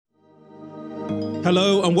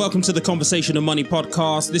Hello and welcome to the Conversation of Money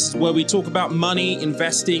podcast. This is where we talk about money,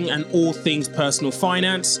 investing, and all things personal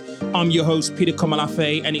finance. I'm your host, Peter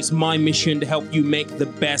Komalafe, and it's my mission to help you make the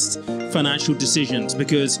best financial decisions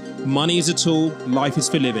because money is a tool, life is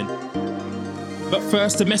for living. But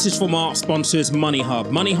first, a message from our sponsors, MoneyHub.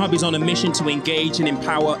 MoneyHub is on a mission to engage and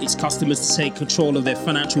empower its customers to take control of their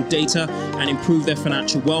financial data and improve their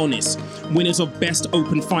financial wellness. Winners of Best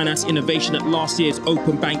Open Finance Innovation at last year's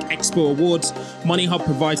Open Bank Expo Awards, MoneyHub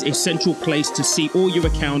provides a central place to see all your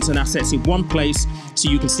accounts and assets in one place so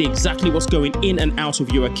you can see exactly what's going in and out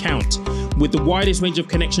of your account. With the widest range of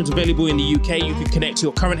connections available in the UK, you can connect to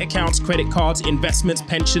your current accounts, credit cards, investments,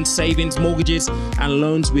 pensions, savings, mortgages, and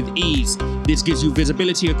loans with ease. This gives you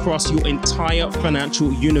visibility across your entire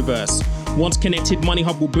financial universe. Once connected,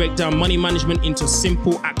 MoneyHub will break down money management into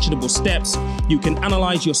simple, actionable steps. You can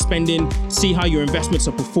analyze your spending, see how your investments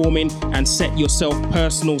are performing, and set yourself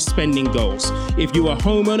personal spending goals. If you're a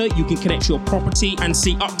homeowner, you can connect your property and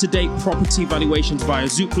see up-to-date property valuations via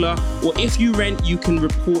Zoopla. Or if you rent, you can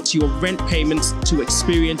report your rent payments to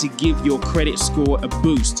Experian to give your credit score a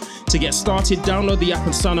boost. To get started, download the app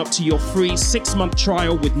and sign up to your free 6-month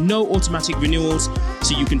trial with no automatic renewals,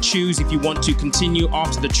 so you can choose if you want to continue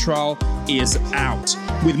after the trial is out.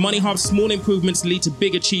 With MoneyHub, small improvements lead to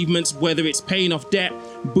big achievements, whether it's paying off debt,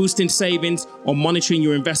 boosting savings, or monitoring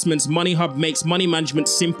your investments. MoneyHub makes money management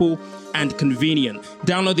simple and convenient.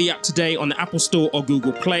 Download the app today on the Apple Store or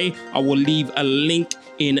Google Play. I will leave a link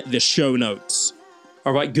in the show notes.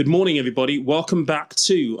 All right, good morning, everybody. Welcome back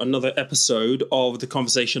to another episode of the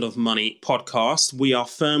Conversation of Money podcast. We are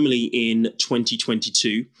firmly in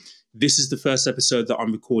 2022. This is the first episode that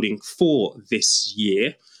I'm recording for this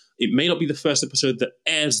year. It may not be the first episode that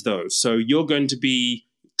airs, though, so you're going to be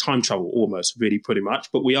time travel almost, really, pretty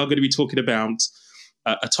much. But we are going to be talking about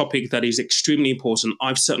a topic that is extremely important.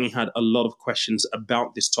 I've certainly had a lot of questions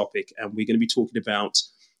about this topic, and we're going to be talking about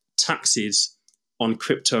taxes on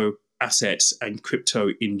crypto assets and crypto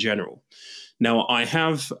in general. Now, I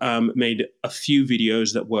have made a few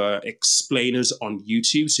videos that were explainers on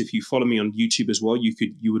YouTube. So if you follow me on YouTube as well, you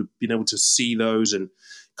would have been able to see those and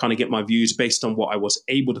kind of get my views based on what I was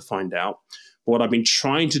able to find out. But what I've been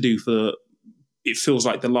trying to do for, it feels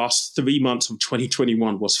like the last 3 months of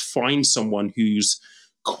 2021 was find someone who's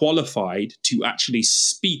qualified to actually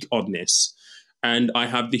speak on this. And I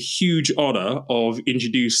have the huge honor of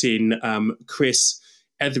introducing Chris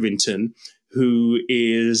Etherington, who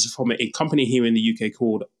is from a company here in the UK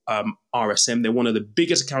called RSM. They're one of the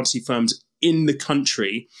biggest accountancy firms in the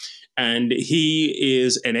country. And he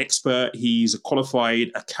is an expert. He's a qualified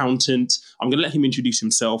accountant. I'm going to let him introduce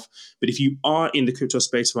himself. But if you are in the crypto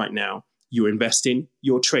space right now, you're investing,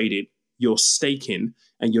 you're trading, you're staking,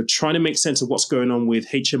 and you're trying to make sense of what's going on with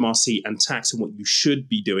HMRC and tax and what you should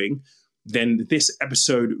be doing, then this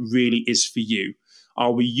episode really is for you.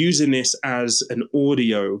 I'll be using this as an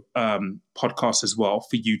audio podcast as well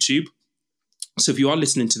for YouTube. So if you are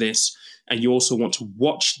listening to this and you also want to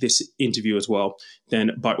watch this interview as well,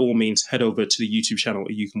 then by all means, head over to the YouTube channel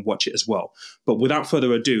and you can watch it as well. But without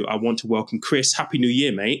further ado, I want to welcome Chris. Happy New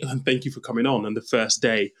Year, mate. And thank you for coming on the first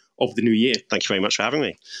day of the new year. Thank you very much for having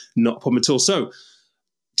me. Not a problem at all. So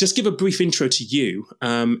just give a brief intro to you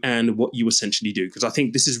and what you essentially do, because I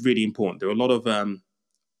think this is really important. There are a lot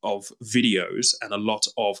of videos and a lot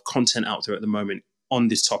of content out there at the moment on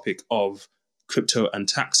this topic of crypto and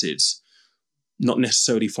taxes, not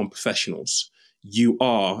necessarily from professionals. You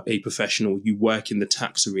are a professional, you work in the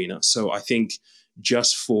tax arena. So I think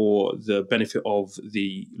just for the benefit of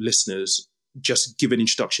the listeners, just give an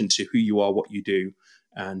introduction to who you are, what you do,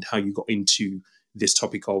 and how you got into this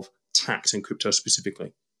topic of tax and crypto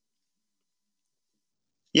specifically.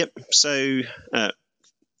 Yep. So,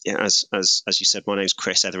 as you said, my name's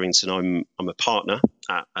Chris Etherington. I'm a partner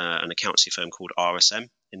at an accountancy firm called RSM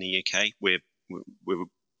in the UK. We're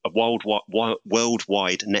a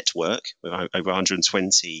worldwide network with over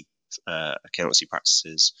 120 accountancy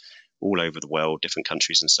practices all over the world, different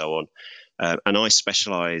countries and so on. And I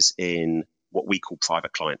specialise in what we call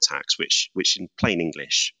private client tax, which in plain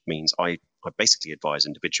English means I basically advise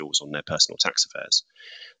individuals on their personal tax affairs.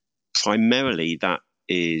 Primarily, that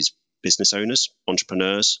is business owners,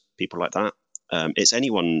 entrepreneurs, people like that. It's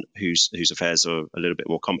anyone whose affairs are a little bit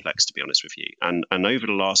more complex, to be honest with you. And over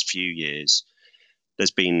the last few years,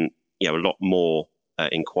 there's been a lot more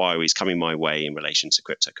inquiries coming my way in relation to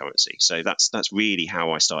cryptocurrency. So that's really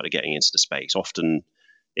how I started getting into the space. Often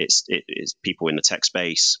it's people in the tech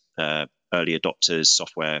space, early adopters,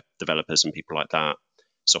 software developers, and people like that,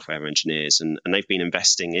 software engineers, and they've been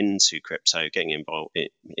investing into crypto, getting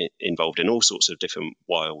involved in all sorts of different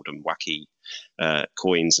wild and wacky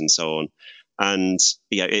coins and so on. And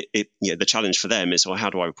the challenge for them is, well,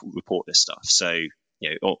 how do I report this stuff? So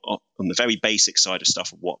on the very basic side of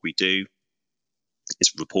stuff of what we do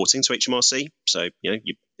is reporting to HMRC. So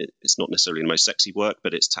it's not necessarily the most sexy work,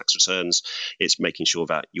 but it's tax returns. It's making sure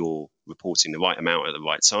that you're reporting the right amount at the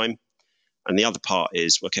right time. And the other part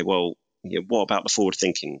is, okay, well, what about the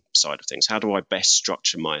forward-thinking side of things? How do I best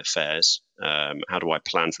structure my affairs? How do I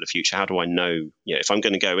plan for the future? How do I know, if I'm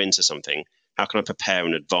going to go into something, how can I prepare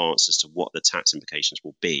in advance as to what the tax implications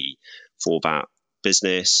will be for that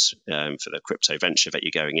business, for the crypto venture that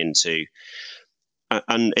you're going into?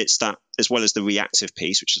 And it's that, as well as the reactive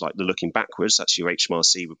piece, which is like the looking backwards. That's your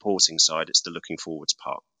HMRC reporting side. It's the looking forwards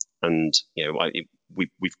part. And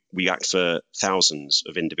we act for thousands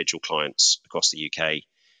of individual clients across the UK.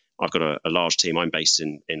 I've got a large team. I'm based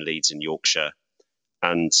in Leeds in Yorkshire,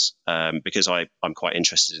 and because I'm quite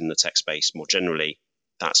interested in the tech space more generally,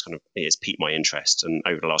 that's it's piqued my interest. And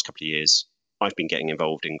over the last couple of years, I've been getting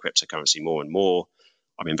involved in cryptocurrency more and more.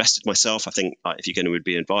 I've invested myself. I think if you're going to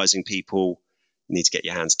be advising people, you need to get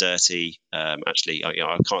your hands dirty. Actually,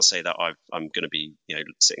 I can't say that I'm going to be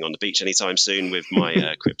sitting on the beach anytime soon with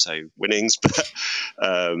my crypto winnings, but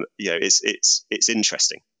it's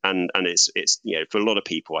interesting, and it's for a lot of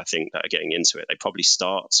people, I think, that are getting into it, they probably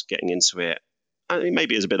start getting into it,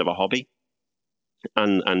 maybe as a bit of a hobby,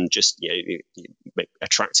 and just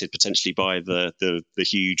attracted potentially by the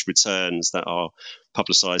huge returns that are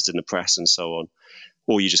publicized in the press and so on.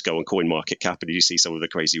 Or you just go on CoinMarketCap and you see some of the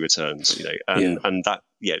crazy returns, and that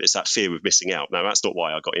it's that fear of missing out. Now, that's not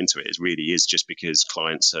why I got into it. It really is just because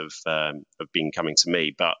clients have been coming to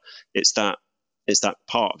me. But it's that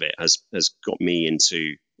part of it has got me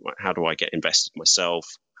into, how do I get invested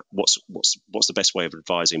myself? What's the best way of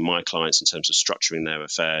advising my clients in terms of structuring their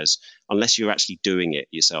affairs? Unless you're actually doing it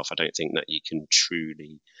yourself, I don't think that you can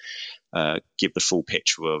truly give the full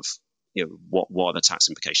picture of what are the tax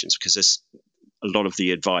implications, because there's a lot of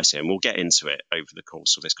the advice here, and we'll get into it over the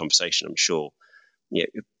course of this conversation, I'm sure.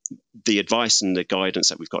 The advice and the guidance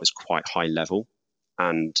that we've got is quite high level,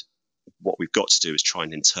 and what we've got to do is try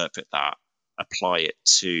and interpret that, apply it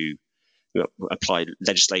to apply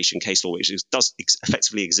legislation, case law, which does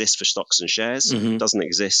effectively exist for stocks and shares, doesn't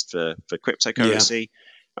exist for cryptocurrency.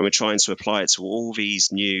 And we're trying to apply it to all these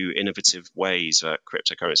new innovative ways that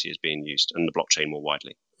cryptocurrency is being used, and the blockchain more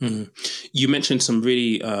widely. You mentioned some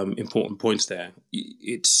really important points there.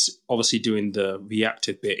 It's obviously doing the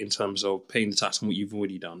reactive bit in terms of paying the tax on what you've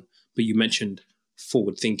already done, but you mentioned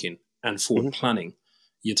forward thinking and forward planning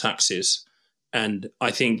your taxes. And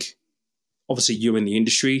I think obviously you're in the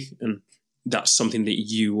industry, and that's something that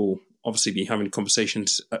you will obviously be having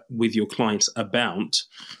conversations with your clients about.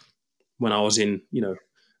 When I was in,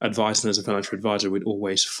 advising as a financial advisor, would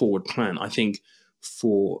always forward plan. I think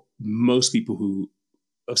for most people who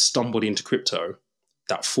have stumbled into crypto,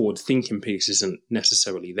 that forward thinking piece isn't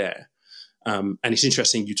necessarily there. And it's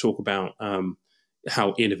interesting you talk about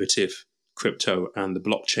how innovative crypto and the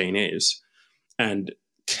blockchain is, and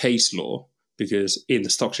case law, because in the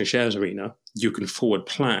stocks and shares arena, you can forward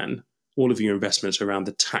plan all of your investments around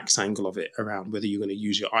the tax angle of it, around whether you're going to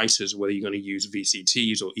use your ISAs, whether you're going to use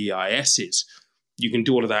VCTs or EISs. You can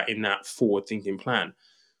do all of that in that forward thinking plan.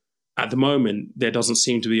 At the moment, there doesn't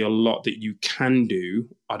seem to be a lot that you can do.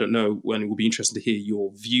 I don't know, and it will be interesting to hear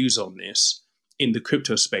your views on this in the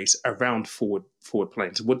crypto space around forward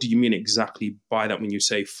planning. So what do you mean exactly by that when you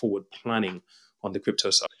say forward planning on the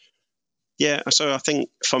crypto side? Yeah, so I think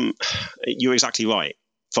you're exactly right.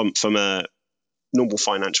 From a normal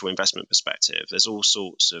financial investment perspective, there's all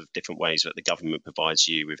sorts of different ways that the government provides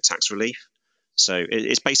you with tax relief. So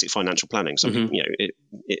it's basic financial planning. So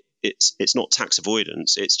it's not tax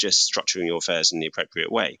avoidance. It's just structuring your affairs in the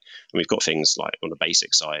appropriate way. And we've got things like, on the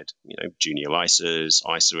basic side, junior ISAs,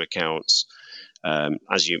 ISA accounts.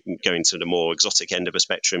 As you go into the more exotic end of the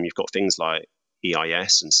spectrum, you've got things like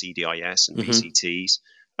EIS and CDIS and VCTs.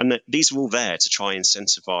 And these are all there to try and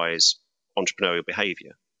incentivize entrepreneurial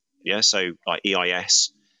behavior. Yeah, so like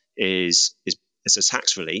EIS is a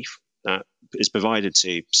tax relief that is provided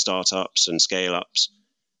to startups and scale-ups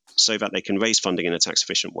so that they can raise funding in a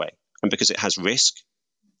tax-efficient way. And because it has risk,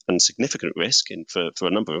 and significant risk, and for a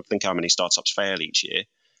number of, think how many startups fail each year,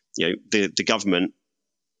 the government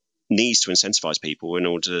needs to incentivize people in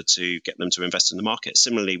order to get them to invest in the market.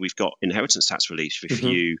 Similarly, we've got inheritance tax relief if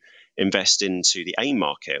you invest into the AIM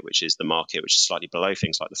market, which is the market which is slightly below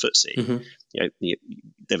things like the FTSE.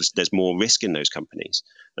 There's more risk in those companies,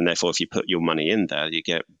 and therefore, if you put your money in there, you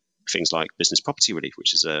get things like business property relief,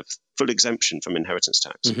 which is a full exemption from inheritance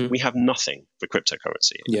tax. We have nothing for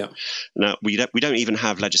cryptocurrency. Yeah. Now we don't even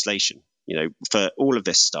have legislation For all of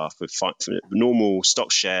this stuff, for normal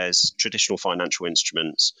stock shares, traditional financial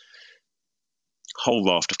instruments, whole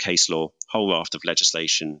raft of case law, whole raft of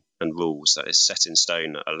legislation and rules that is set in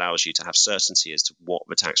stone that allows you to have certainty as to what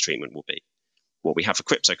the tax treatment will be. What we have for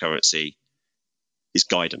cryptocurrency is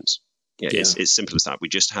guidance. It's simple as that. We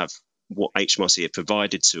just have what HMRC have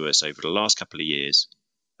provided to us over the last couple of years.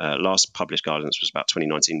 Last published guidance was about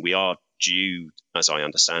 2019. We are due, as I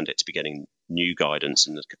understand it, to be getting new guidance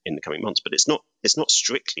in the coming months. But it's not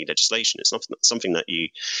strictly legislation. It's not something that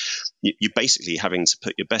you're basically having to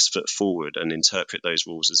put your best foot forward and interpret those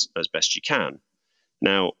rules as best you can.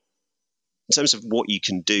 Now, in terms of what you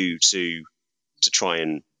can do to try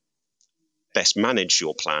and best manage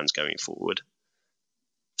your plans going forward,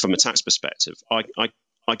 from a tax perspective,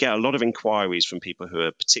 I get a lot of inquiries from people who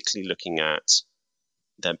are particularly looking at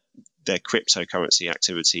their cryptocurrency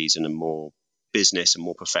activities in a more business and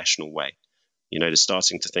more professional way. They're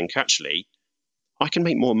starting to think, actually, I can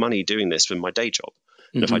make more money doing this than my day job.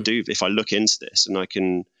 And if I look into this, and I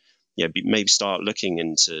can, maybe start looking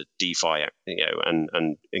into DeFi,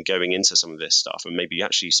 and going into some of this stuff, and maybe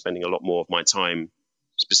actually spending a lot more of my time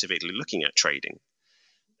specifically looking at trading.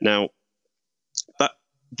 Now,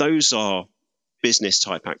 those are business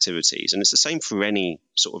type activities, and it's the same for any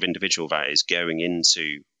sort of individual that is going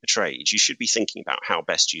into a trade. You should be thinking about how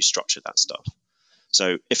best you structure that stuff.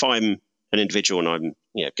 So if I'm an individual and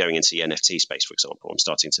I'm going into the NFT space, for example, I'm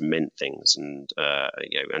starting to mint things, and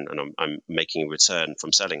I'm making a return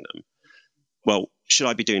from selling them. Well, should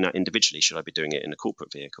I be doing that individually? Should I be doing it in a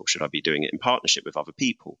corporate vehicle? Should I be doing it in partnership with other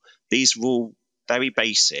people? These are all very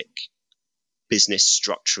basic business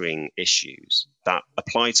structuring issues that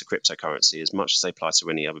apply to cryptocurrency as much as they apply to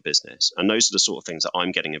any other business. And those are the sort of things that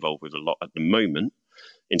I'm getting involved with a lot at the moment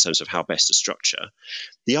in terms of how best to structure.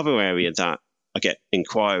 The other area that I get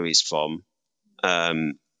inquiries from,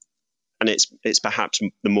 and it's perhaps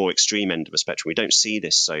the more extreme end of the spectrum, we don't see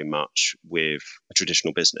this so much with a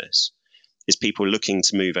traditional business, is people looking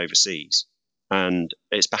to move overseas. And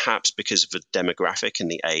it's perhaps because of the demographic and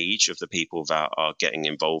the age of the people that are getting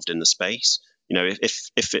involved in the space.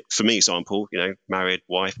 If it, for me, example, married,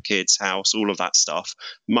 wife, kids, house, all of that stuff,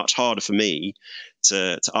 much harder for me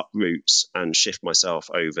to uproot and shift myself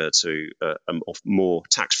over to a more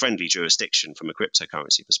tax-friendly jurisdiction from a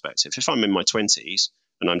cryptocurrency perspective. If I'm in my 20s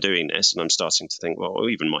and I'm doing this and I'm starting to think, well, or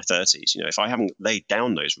even my 30s, if I haven't laid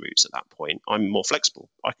down those roots at that point, I'm more flexible.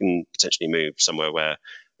 I can potentially move somewhere where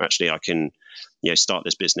actually I can start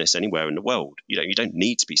this business anywhere in the world. You don't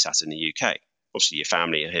need to be sat in the UK. Obviously, your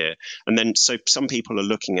family are here. And then so some people are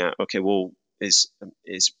looking at, okay, well, is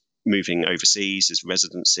moving overseas, is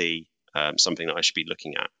residency something that I should be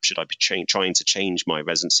looking at? Should I be trying to change my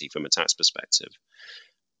residency from a tax perspective?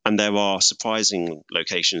 And there are surprising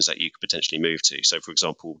locations that you could potentially move to. So, for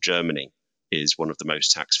example, Germany is one of the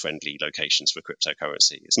most tax-friendly locations for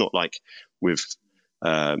cryptocurrency. It's not like with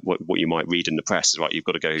what you might read in the press, right? You've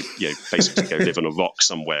got to go, basically go live on a rock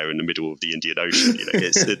somewhere in the middle of the Indian Ocean.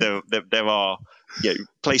 There are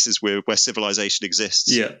places where civilization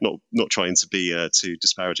exists. Yeah. Not trying to be too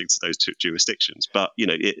disparaging to those two jurisdictions, but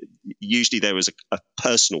usually there is a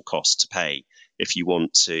personal cost to pay if you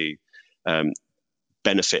want to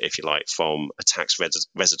benefit, if you like, from a tax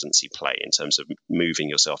residency play in terms of moving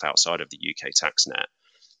yourself outside of the UK tax net.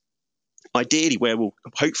 Ideally, where we'll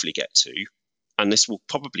hopefully get to, and this will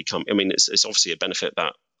probably come, it's obviously a benefit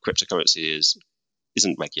that cryptocurrency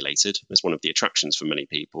isn't regulated. It's one of the attractions for many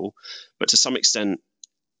people. But to some extent,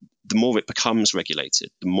 the more it becomes regulated,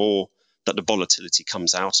 the more that the volatility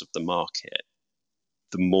comes out of the market,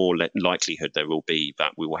 the more likelihood there will be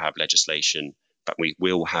that we will have legislation, that we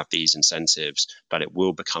will have these incentives, that it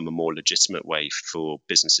will become a more legitimate way for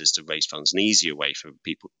businesses to raise funds, an easier way for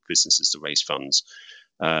businesses to raise funds.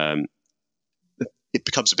 It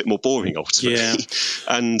becomes a bit more boring ultimately. Yeah.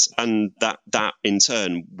 And that in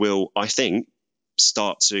turn will, I think,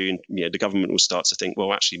 start to, the government will start to think,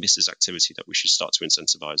 well, actually, this is activity that we should start to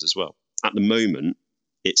incentivize as well. At the moment,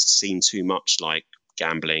 it's seen too much like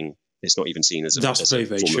gambling. It's not even seen as a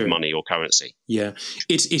form of money or currency. Yeah.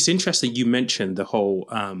 It's interesting you mentioned the whole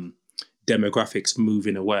demographics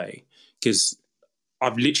moving away, because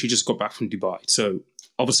I've literally just got back from Dubai. So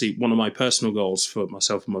obviously, one of my personal goals for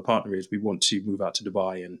myself and my partner is we want to move out to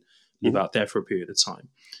Dubai and live out there for a period of time.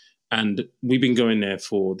 And we've been going there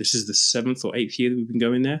this is the 7th or 8th year that we've been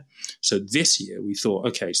going there. So this year we thought,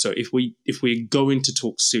 okay, so if we're going to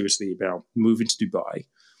talk seriously about moving to Dubai,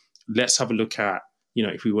 let's have a look at,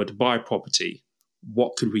 if we were to buy a property,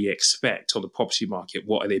 what could we expect on the property market?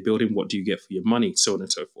 What are they building? What do you get for your money? So on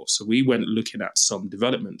and so forth. So we went looking at some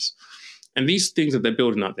developments. And these things that they're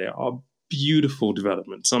building out there are beautiful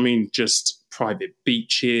developments. I mean, just private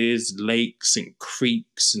beaches, lakes, and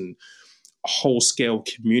creeks, and whole scale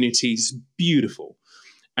communities. Beautiful.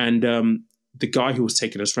 And the guy who was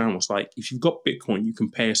taking us around was like, if you've got Bitcoin, you can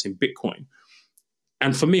pay us in Bitcoin.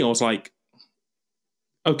 And for me, I was like,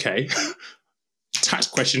 okay, tax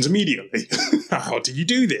questions immediately. How did you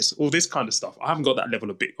do this? All this kind of stuff. I haven't got that level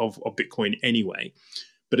of Bitcoin anyway,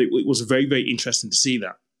 but it was very, very interesting to see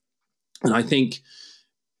that. And I think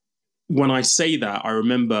when I say that, I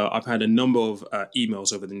remember I've had a number of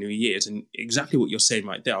emails over the New Year's, and exactly what you're saying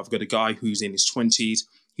right there. I've got a guy who's in his 20s.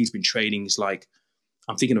 He's been trading. He's like,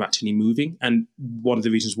 I'm thinking of actually moving. And one of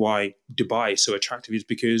the reasons why Dubai is so attractive is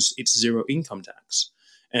because it's zero income tax.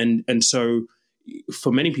 And so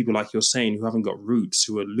for many people, like you're saying, who haven't got roots,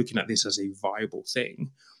 who are looking at this as a viable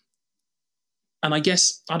thing, and I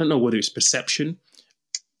guess, I don't know whether it's perception,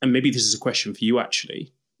 and maybe this is a question for you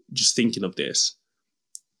actually, just thinking of this.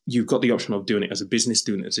 You've got the option of doing it as a business,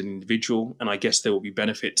 doing it as an individual, and I guess there will be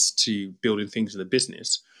benefits to building things in the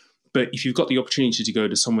business. But if you've got the opportunity to go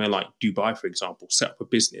to somewhere like Dubai, for example, set up a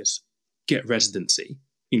business, get residency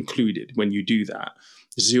included when you do that,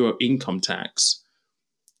 zero income tax,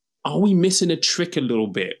 are we missing a trick a little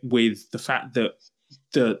bit with the fact that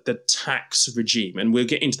the tax regime, and we'll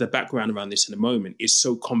get into the background around this in a moment, is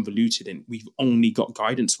so convoluted and we've only got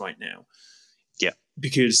guidance right now? Yeah.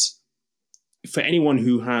 Because for anyone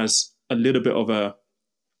who has a little bit of a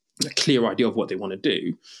clear idea of what they want to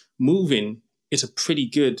do, moving is a pretty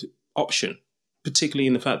good option, particularly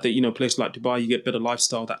in the fact that, places like Dubai, you get better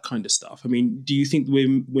lifestyle, that kind of stuff. I mean, do you think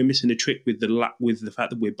we're missing a trick with the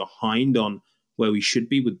fact that we're behind on where we should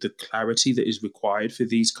be with the clarity that is required for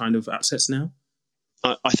these kind of assets now?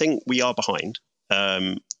 I think we are behind.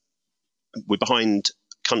 We're behind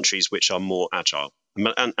countries which are more agile.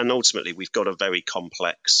 And ultimately, we've got a very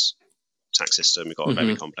complex tax system. We've got a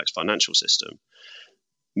very complex financial system.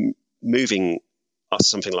 Moving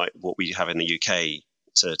something like what we have in the UK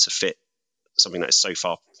to fit something that is so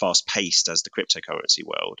fast paced as the cryptocurrency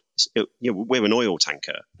world, we're an oil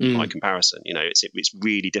tanker by comparison. It's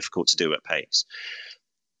really difficult to do at pace.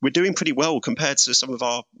 We're doing pretty well compared to some of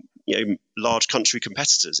our large country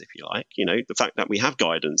competitors, if you like. The fact that we have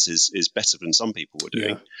guidance is better than some people were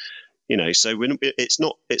doing. Yeah. So it's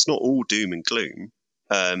not all doom and gloom.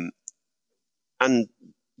 And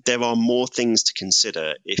there are more things to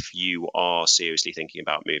consider if you are seriously thinking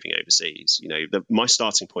about moving overseas. My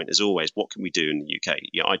starting point is always, what can we do in the UK?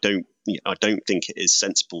 I don't think it is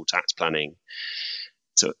sensible tax planning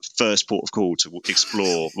to first port of call to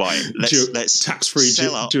explore. Right, let's tax-free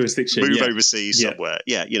jurisdiction, move overseas somewhere.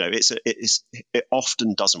 Yeah, it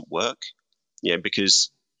often doesn't work.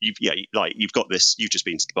 Because you've got this. You've just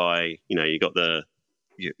been to Dubai. You got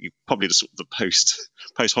you probably the sort of the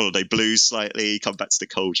post holiday blues slightly. Come back to the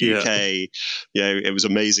cold UK. It was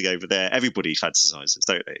amazing over there. Everybody fantasizes,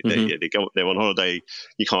 don't they? They go there on holiday.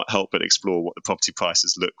 You can't help but explore what the property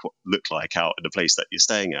prices look like out in the place that you're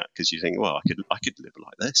staying at, because you think, well, I could live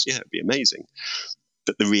like this. Yeah, it'd be amazing.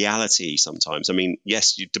 But the reality sometimes, I mean,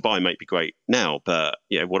 yes, Dubai might be great now, but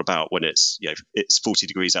what about when it's 40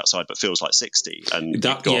 degrees outside but feels like 60, and you've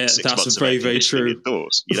got 6 months of air conditioning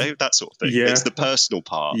indoors, that sort of thing. It's the personal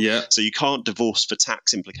part. So you can't divorce for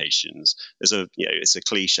tax implications. There's it's a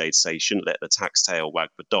cliche to say, you shouldn't let the tax tail wag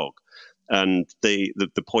the dog. And the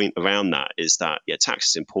point around that is that tax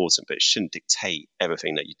is important, but it shouldn't dictate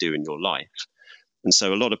everything that you do in your life. And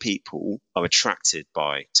so a lot of people are attracted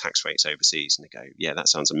by tax rates overseas, and they go, yeah, that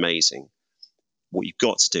sounds amazing. What you've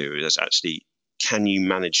got to do is actually, can you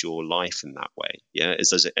manage your life in that way? Yeah,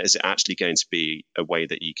 is it actually going to be a way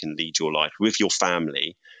that you can lead your life with your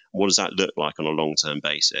family? What does that look like on a long-term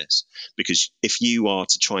basis? Because if you are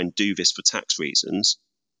to try and do this for tax reasons,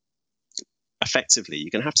 effectively,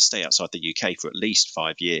 you're going to have to stay outside the UK for at least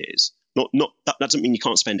 5 years. That doesn't mean you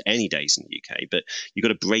can't spend any days in the UK, but you've got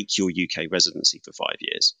to break your UK residency for 5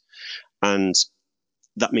 years. And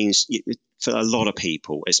that means for a lot of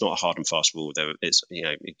people, it's not a hard and fast rule.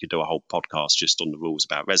 You could do a whole podcast just on the rules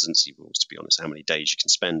about residency rules, to be honest, how many days you can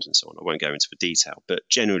spend and so on. I won't go into the detail, but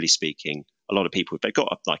generally speaking, a lot of people, if they've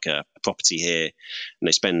got a property here and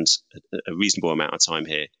they spend a reasonable amount of time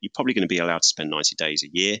here, you're probably going to be allowed to spend 90 days a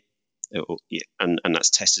year. And that's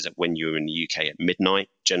tested at when you're in the UK at midnight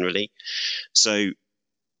generally. So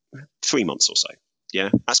 3 months or so. Yeah,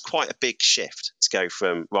 that's quite a big shift to go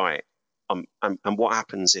from, right, and what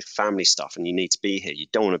happens if family stuff and you need to be here? You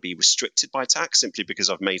don't want to be restricted by tax simply because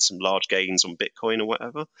I've made some large gains on Bitcoin or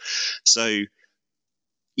whatever. So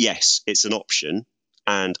yes, it's an option.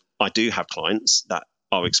 And I do have clients that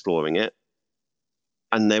are exploring it.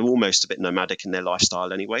 and they're almost a bit nomadic in their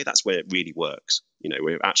lifestyle anyway. That's where it really works.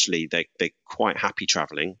 Where actually they're quite happy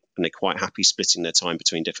traveling, and they're quite happy splitting their time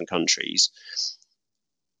between different countries.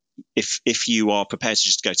 If you are prepared to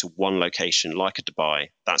just go to one location like a Dubai,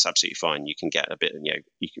 that's absolutely fine. You can get a bit,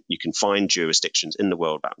 you can find jurisdictions in the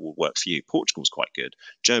world that will work for you. Portugal's quite good.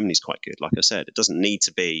 Germany's quite good. Like I said, it doesn't need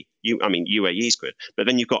to be UAE is good, but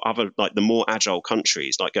then you've got other, like the more agile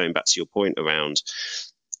countries, like going back to your point around,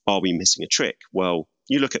 are we missing a trick? Well,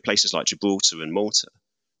 you look at places like Gibraltar and Malta.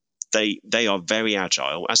 They are very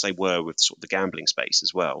agile, as they were with sort of the gambling space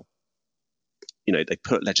as well. They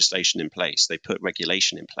put legislation in place, they put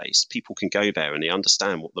regulation in place. People can go there and they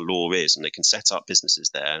understand what the law is, and they can set up businesses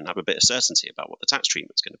there and have a bit of certainty about what the tax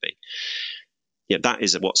treatment's going to be. That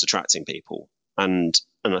is what's attracting people. And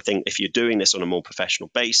I think if you're doing this on a more professional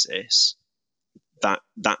basis, that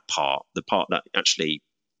part, the part that actually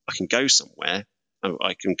I can go somewhere,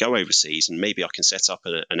 I can go overseas, and maybe I can set up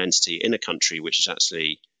an entity in a country which is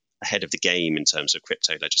actually ahead of the game in terms of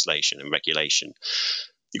crypto legislation and regulation.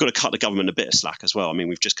 You've got to cut the government a bit of slack as well. I mean,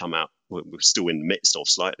 we've just come out, we're still in the midst of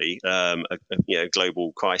slightly a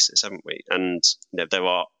global crisis, haven't we? And there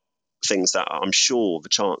are things that I'm sure the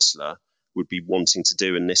Chancellor would be wanting to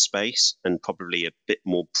do in this space, and probably a bit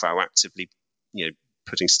more proactively,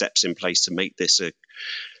 putting steps in place to make this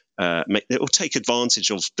it will take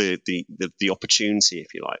advantage of the opportunity,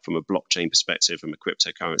 if you like, from a blockchain perspective, from a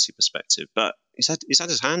cryptocurrency perspective. But he's had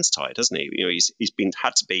his hands tied, hasn't he? He's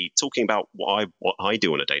had to be talking about what I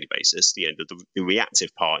do on a daily basis, the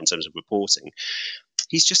reactive part in terms of reporting.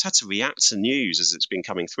 He's just had to react to news as it's been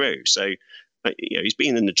coming through. So he's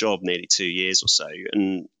been in the job nearly 2 years or so,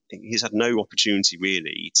 and he's had no opportunity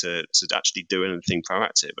really to actually do anything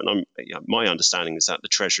proactive. And my understanding is that the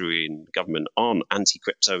Treasury and government aren't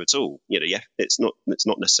anti-crypto at all. It's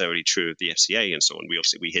not necessarily true of the FCA and so on.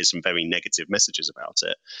 We hear some very negative messages about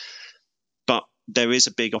it, but there is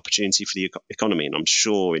a big opportunity for the economy, and I'm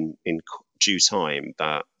sure in due time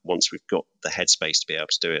that once we've got the headspace to be able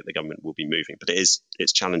to do it, the government will be moving. But it's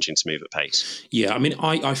challenging to move at pace. Yeah, I mean,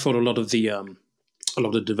 I follow a lot of the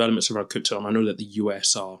developments around crypto, and I know that the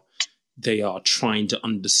US are trying to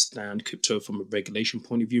understand crypto from a regulation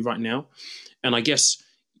point of view right now. And I guess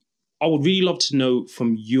I would really love to know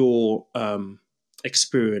from your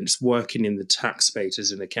experience working in the tax space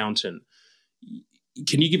as an accountant,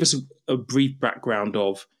 can you give us a brief background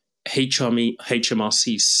of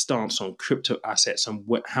HMRC's stance on crypto assets and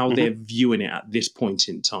how they're viewing it at this point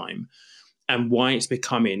in time, and why it's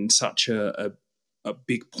becoming such a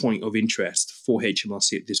big point of interest for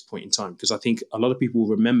HMRC at this point in time? Because I think a lot of people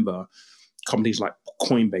remember companies like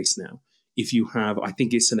Coinbase now. If you have, I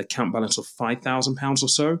think it's an account balance of £5,000 or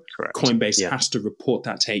so, correct, Coinbase has to report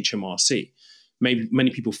that to HMRC. Maybe many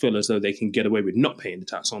people feel as though they can get away with not paying the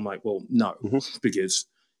tax. I'm like, well, no, because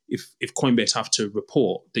if Coinbase have to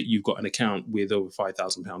report that you've got an account with over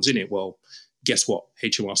 £5,000 in it, well, guess what?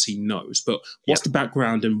 HMRC knows. But what's the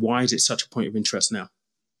background, and why is it such a point of interest now?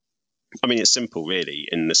 I mean, it's simple, really,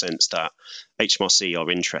 in the sense that HMRC are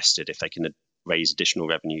interested if they can raise additional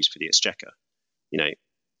revenues for the exchequer.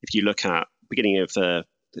 If you look at the beginning of the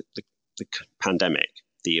pandemic,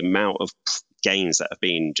 the amount of gains that have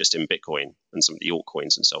been just in Bitcoin and some of the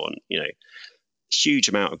altcoins and so on, huge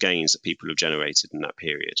amount of gains that people have generated in that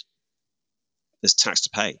period. There's tax to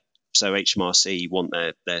pay. So HMRC want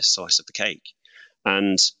their slice of the cake.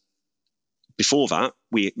 And before that,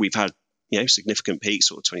 we've had significant peaks,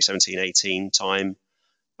 sort of 2017, 18 time,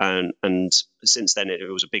 and since then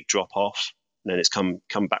it was a big drop off, and then it's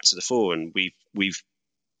come back to the fore, and we're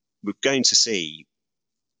going to see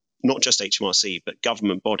not just HMRC but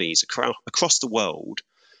government bodies across the world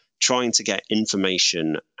trying to get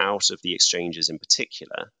information out of the exchanges in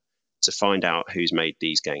particular to find out who's made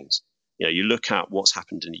these gains. You look at what's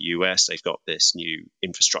happened in the US. They've got this new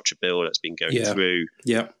infrastructure bill that's been going through.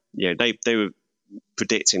 Yeah. They were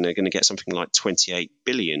predicting they're going to get something like $28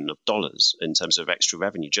 billion in terms of extra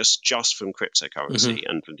revenue just from cryptocurrency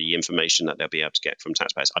and from the information that they'll be able to get from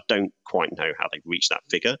taxpayers. I don't quite know how they've reached that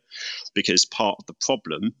figure, because part of the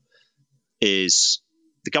problem is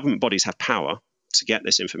the government bodies have power to get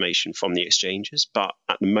this information from the exchanges, but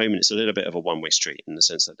at the moment it's a little bit of a one-way street in the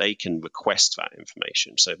sense that they can request that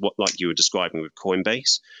information. So what, like you were describing with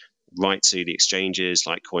Coinbase, right to the exchanges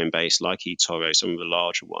like Coinbase, like eToro, some of the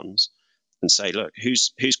larger ones, and say, look,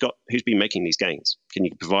 who's been making these gains? Can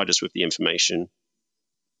you provide us with the information?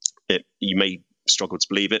 You may struggle to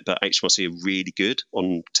believe it, but HMRC are really good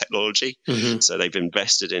on technology. So they've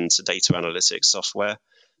invested into data analytics software,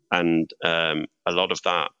 and a lot of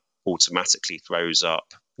that automatically throws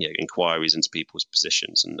up inquiries into people's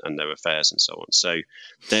positions and their affairs and so on. So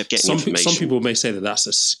they're getting Some information. some people may say that that's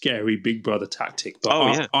a scary Big Brother tactic, but Oh,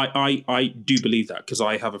 yeah. I do believe that, because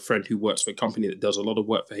I have a friend who works for a company that does a lot of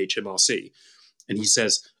work for HMRC, and he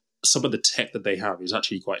says some of the tech that they have is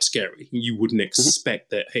actually quite scary. You wouldn't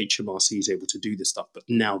expect that HMRC is able to do this stuff, but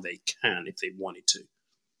now they can if they wanted to.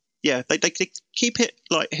 Yeah, they keep it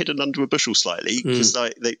like hidden under a bushel slightly, because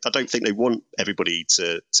I don't think they want everybody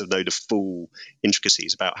to know the full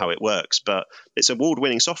intricacies about how it works. But it's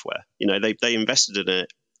award-winning software. They invested in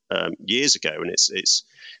it years ago, and it's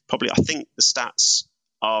probably, I think the stats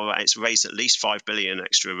are, it's raised at least 5 billion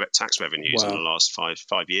extra tax revenues in the last five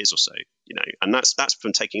years or so. And that's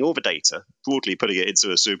from taking all the data, broadly putting it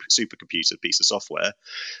into a supercomputer piece of software,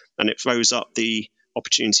 and it throws up the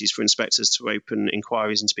opportunities for inspectors to open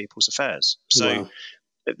inquiries into people's affairs. So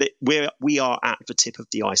we are at the tip of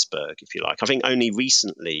the iceberg, if you like. I think only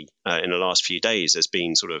recently, in the last few days, there's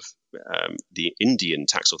been sort of the Indian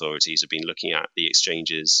tax authorities have been looking at the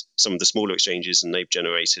exchanges, some of the smaller exchanges, and they've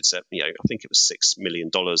generated, I think it was $6 million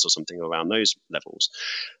or something around those levels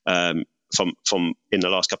from in the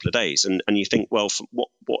last couple of days. And you think, well,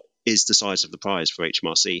 what is the size of the prize for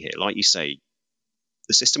HMRC here? Like you say,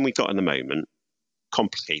 the system we've got at the moment,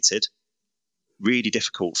 complicated, really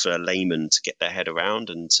difficult for a layman to get their head around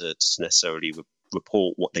and to necessarily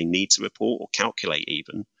report what they need to report, or calculate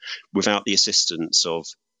even, without the assistance of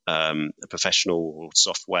a professional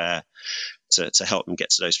software to help them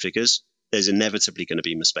get to those figures. There's inevitably going to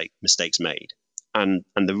be mistakes made. And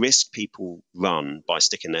the risk people run by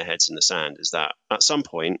sticking their heads in the sand is that at some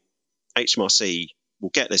point, HMRC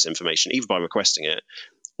will get this information either by requesting it,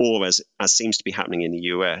 or as seems to be happening in the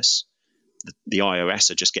US, the IRS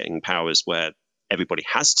are just getting powers where everybody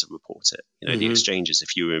has to report it. The exchanges,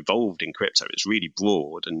 if you were involved in crypto, it's really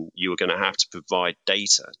broad, and you are going to have to provide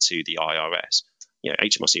data to the IRS.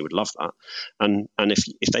 HMRC would love that, and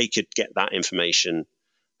if they could get that information,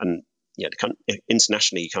 and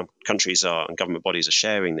internationally, countries and government bodies are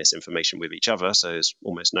sharing this information with each other, so there's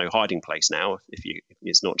almost no hiding place now.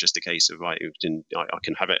 It's not just a case of I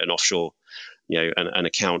can have it an offshore, an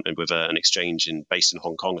account and with an exchange based in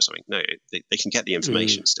Hong Kong or something. No, they can get the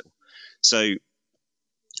information still. So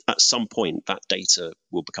at some point, that data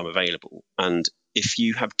will become available, and if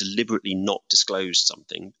you have deliberately not disclosed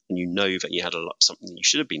something, and you know that you had something that you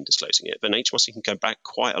should have been disclosing it, then HMRC can go back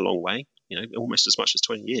quite a long way, almost as much as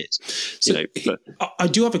 20 years. So I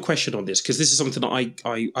do have a question on this, because this is something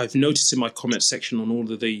that I've noticed in my comment section on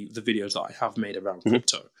all of the videos that I have made around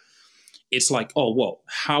crypto. It's like, oh, well,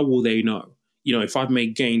 how will they know? If I've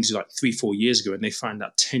made gains like 3-4 years ago and they find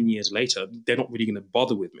out 10 years later, they're not really going to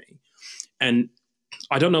bother with me. And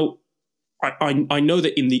I don't know. I know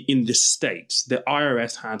that in the States, the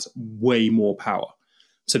IRS has way more power.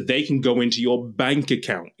 So they can go into your bank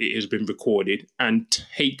account, it has been recorded, and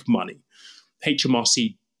take money.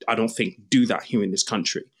 HMRC, I don't think, do that here in this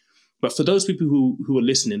country. But for those people who are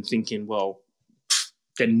listening thinking, well,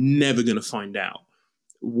 they're never going to find out,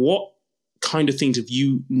 what kind of things have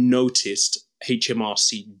you noticed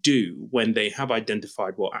HMRC do when they have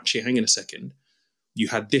identified, well, actually, hang on a second, you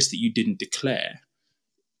had this that you didn't declare,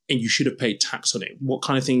 and you should have paid tax on it? What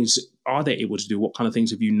kind of things are they able to do? What kind of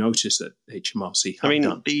things have you noticed that HMRC have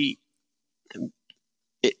done?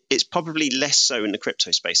 It's probably less so in the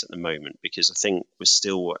crypto space at the moment, because I think we're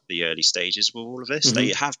still at the early stages of all of this. They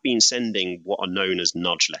have been sending what are known as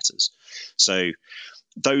nudge letters. So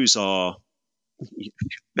those are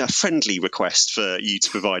a friendly request for you to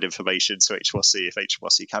provide information to HMRC, if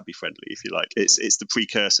HMRC can be friendly, if you like. It's the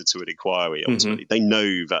precursor to an inquiry, ultimately. They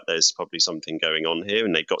know that there's probably something going on here,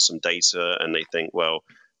 and they've got some data, and they think, well,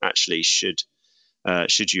 actually, should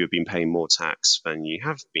you have been paying more tax than you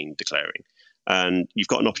have been declaring? And you've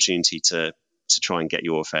got an opportunity to try and get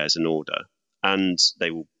your affairs in order. And they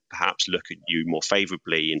will perhaps look at you more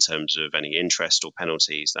favorably in terms of any interest or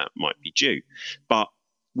penalties that might be due. But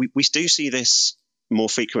we do see this more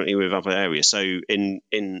frequently with other areas. So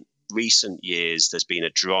in recent years, there's been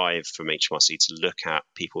a drive from HMRC to look at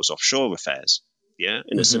people's offshore affairs,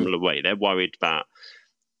 in a similar way. They're worried that,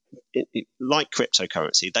 like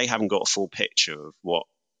cryptocurrency, they haven't got a full picture of what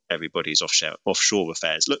everybody's offshore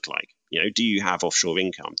affairs look like. Do you have offshore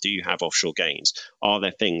income? Do you have offshore gains? Are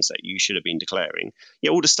there things that you should have been declaring?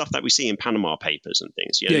 All the stuff that we see in Panama Papers and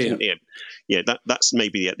things. That's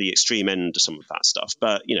maybe at the extreme end of some of that stuff.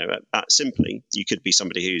 But that simply, you could be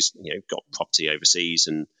somebody who's got property overseas,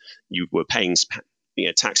 and you were paying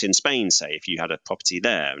tax in Spain, say, if you had a property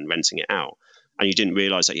there and renting it out, and you didn't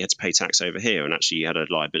realize that you had to pay tax over here, and actually you had a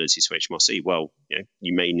liability to HMRC, well,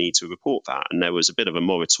 you may need to report that. And there was a bit of a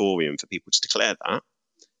moratorium for people to declare that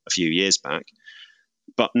a few years back.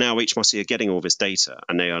 But now HMRC are getting all this data,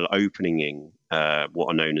 and they are opening what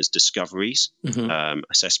are known as discoveries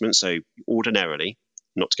assessments. So ordinarily,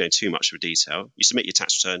 not to go into too much of detail, you submit your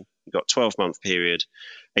tax return, you've got a 12-month period,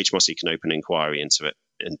 HMRC can open an inquiry into it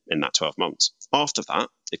in that 12 months. After that,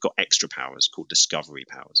 they've got extra powers called discovery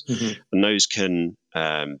powers. And those can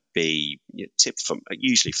be tipped from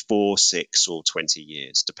usually 4, 6 or 20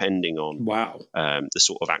 years, depending on the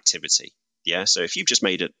sort of activity. Yeah. So if you've just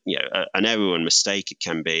made an error and mistake, it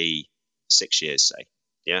can be 6 years, say.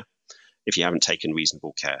 Yeah. If you haven't taken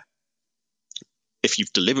reasonable care. If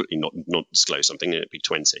you've deliberately not disclosed something, it'd be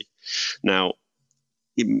 20. Now,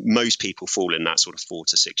 most people fall in that sort of 4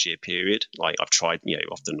 to 6 year period. Like I've tried,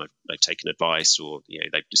 often they've taken advice, or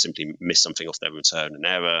they've simply missed something off their return, an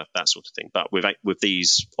error, that sort of thing. But with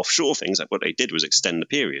these offshore things, what they did was extend the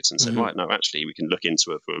periods and said, right, no, actually, we can look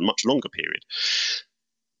into it for a much longer period.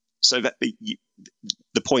 So that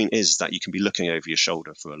the point is that you can be looking over your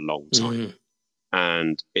shoulder for a long time,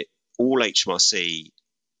 and all HMRC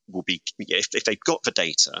will be, if they've got the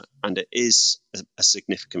data and it is a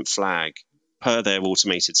significant flag per their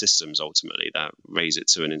automated systems, ultimately that raise it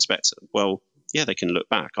to an inspector. Well, yeah, they can look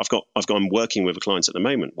back. I'm working with a client at the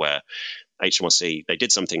moment where HMRC, they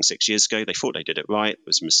did something 6 years ago. They thought they did it right. It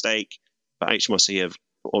was a mistake, but HMRC have,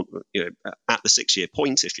 at the 6 year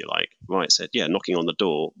point, if you like, right, said, yeah, knocking on the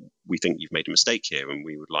door, we think you've made a mistake here, and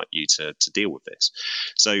we would like you to deal with this.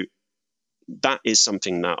 So that is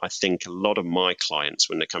something that I think a lot of my clients,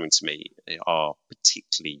 when they're coming to me, are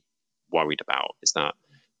particularly worried about, is that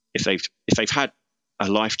if they've had a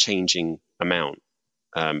life-changing amount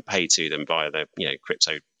paid to them via their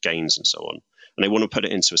crypto gains and so on, and they want to put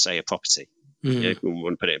it into, say, a property, we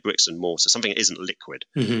want to put it in bricks and mortar, something that isn't liquid,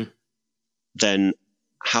 then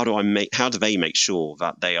how do they make sure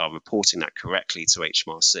that they are reporting that correctly to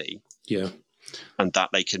HMRC? Yeah. And that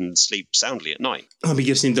they can sleep soundly at night.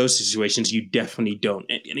 Because in those situations, you definitely don't.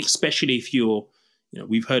 And especially if you're,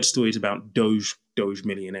 we've heard stories about Doge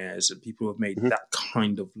millionaires and people who have made that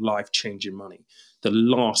kind of life-changing money. The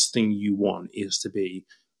last thing you want is to be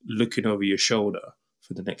looking over your shoulder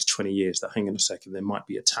for the next 20 years that, hang on a second, there might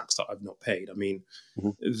be a tax that I've not paid. I mean,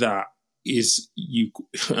 that is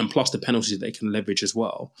and plus the penalties they can leverage as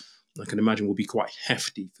well, I can imagine will be quite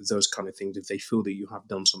hefty for those kind of things if they feel that you have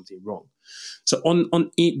done something wrong. So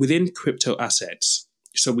within crypto assets,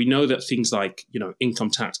 so we know that things like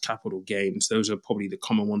income tax, capital gains, those are probably the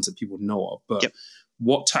common ones that people know of. But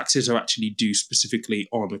what taxes are actually due specifically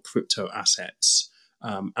on the crypto assets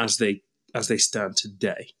as they stand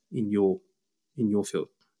today in your field?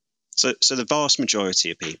 So the vast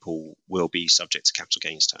majority of people will be subject to capital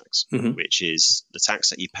gains tax, which is the tax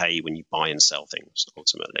that you pay when you buy and sell things,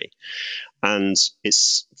 ultimately. And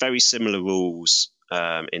it's very similar rules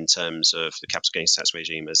in terms of the capital gains tax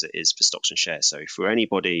regime as it is for stocks and shares. So for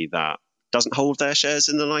anybody that doesn't hold their shares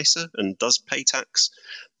in the ISA and does pay tax,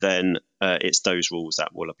 then it's those rules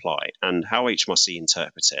that will apply. And how HMRC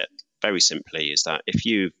interpret it, very simply, is that if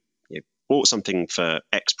you bought something for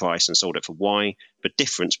X price and sold it for Y, the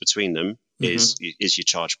difference between them is your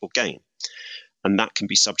chargeable gain. And that can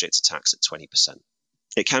be subject to tax at 20%.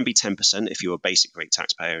 It can be 10% if you're a basic rate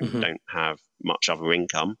taxpayer and you don't have much other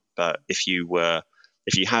income. But if you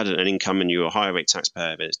had an income and you were a higher rate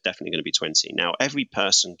taxpayer, then it's definitely going to be 20. Now, every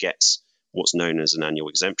person gets what's known as an annual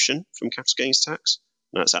exemption from capital gains tax.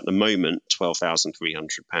 And that's at the moment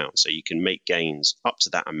 £12,300. So you can make gains up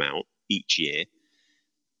to that amount each year,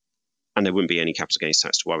 and there wouldn't be any capital gains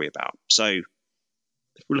tax to worry about. So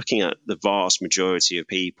if we're looking at the vast majority of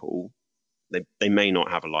people, they may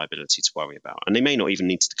not have a liability to worry about, and they may not even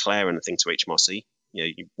need to declare anything to HMRC.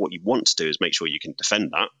 What you want to do is make sure you can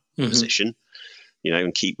defend that position,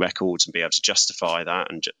 and keep records and be able to justify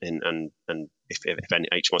that. And if any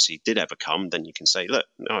HMRC did ever come, then you can say, look,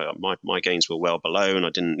 no, my gains were well below, and I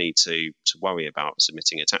didn't need to worry about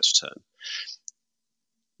submitting a tax return.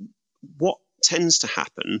 What tends to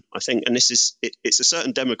happen, I think, and it's a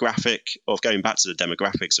certain demographic of going back to the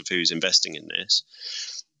demographics of who's investing in this.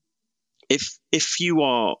 If you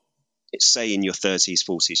are, say, in your 30s,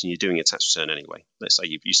 40s, and you're doing a tax return anyway, let's say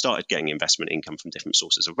you started getting investment income from different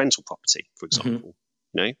sources of rental property, for example,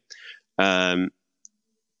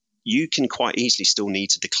 you can quite easily still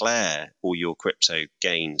need to declare all your crypto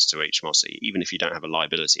gains to HMRC, even if you don't have a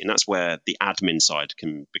liability. And that's where the admin side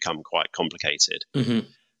can become quite complicated.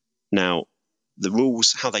 Now, the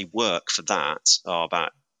rules, how they work for that are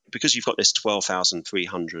that because you've got this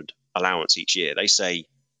 12,300 allowance each year, they say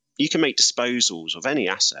you can make disposals of any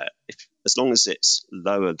asset as long as it's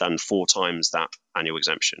lower than 4 times that annual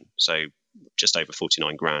exemption. So just over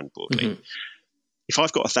 49 grand broadly. If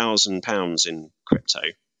I've got £1,000 in crypto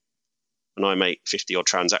and and I make 50 odd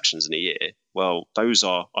transactions in a year, well, those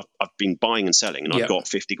are, I've been buying and selling, and I've got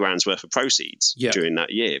 50 grand's worth of proceeds during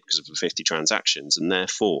that year because of the 50 transactions. And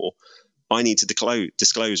therefore, I need to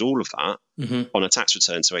disclose all of that on a tax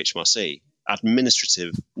return to HMRC.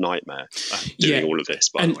 Administrative nightmare doing all of this.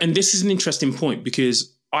 And this is an interesting point,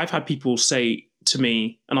 because I've had people say to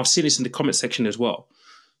me, and I've seen this in the comment section as well,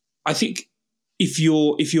 I think if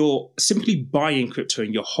you're simply buying crypto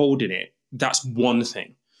and you're holding it, that's one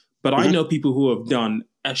thing. But I know people who have done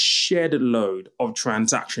a shed load of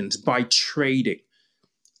transactions by trading.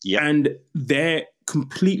 Yep. And they're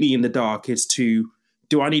completely in the dark as to,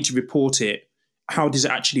 do I need to report it? How does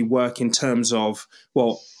it actually work in terms of,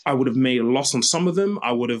 well, I would have made a loss on some of them,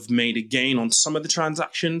 I would have made a gain on some of the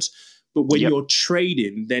transactions. But when you're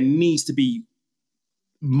trading, there needs to be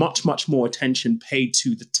much, much more attention paid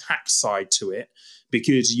to the tax side to it,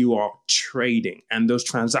 because you are trading and those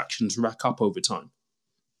transactions rack up over time.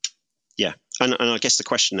 Yeah. And I guess the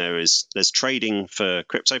question there is, there's trading for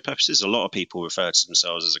crypto purposes. A lot of people refer to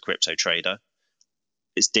themselves as a crypto trader.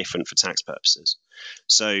 It's different for tax purposes.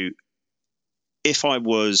 So if I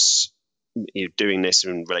was doing this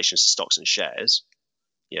in relation to stocks and shares,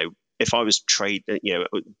 if I was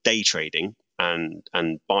day trading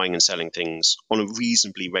and buying and selling things on a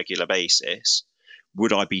reasonably regular basis,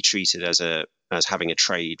 would I be treated as having a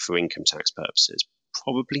trade for income tax purposes?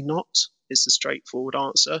 Probably not, is the straightforward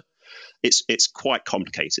answer. It's quite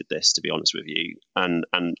complicated, this, to be honest with you, and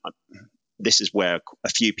this is where a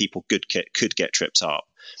few people could get tripped up.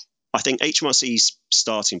 I think HMRC's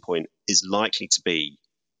starting point is likely to be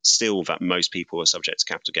still that most people are subject to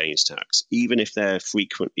capital gains tax, even if they're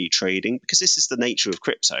frequently trading, because this is the nature of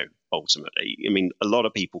crypto, ultimately. I mean, a lot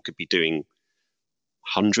of people could be doing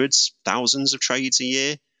hundreds, thousands of trades a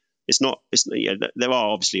year. There are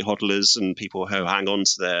obviously hodlers and people who hang on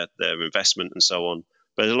to their investment and so on,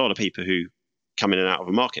 but there's a lot of people who come in and out of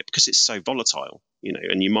a market because it's so volatile,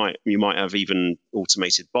 and you might have even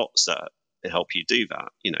automated bots that help you do that,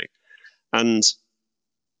 and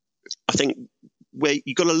I think where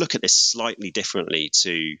you've got to look at this slightly differently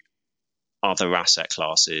to other asset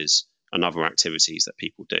classes and other activities that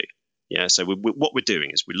people do. Yeah. So what we're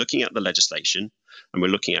doing is we're looking at the legislation and we're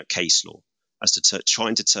looking at case law as to try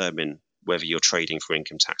and determine whether you're trading for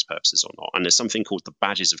income tax purposes or not. And there's something called the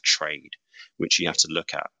badges of trade, which you have to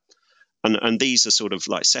look at. And these are sort of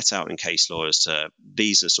like set out in case law as to,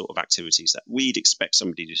 these are sort of activities that we'd expect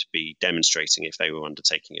somebody to be demonstrating if they were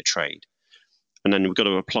undertaking a trade. And then we've got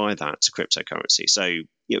to apply that to cryptocurrency. So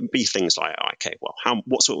it'd be things like, okay, well,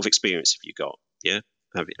 what sort of experience have you got? Yeah,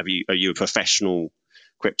 are you a professional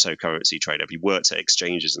cryptocurrency trader? Have you worked at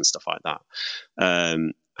exchanges and stuff like that?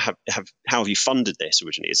 How have you funded this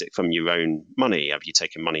originally? Is it from your own money? Have you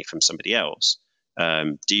taken money from somebody else?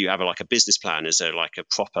 Do you have a business plan? Is there like a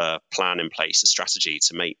proper plan in place, a strategy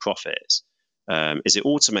to make profits? Is it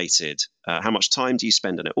automated? How much time do you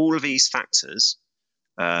spend on it? All of these factors.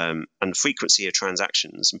 And frequency of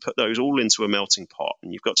transactions, and put those all into a melting pot,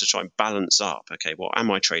 and you've got to try and balance up, okay, well,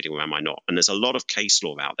 am I trading or am I not? And there's a lot of case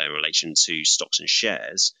law out there in relation to stocks and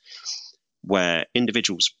shares where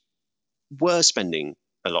individuals were spending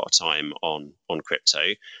a lot of time on crypto,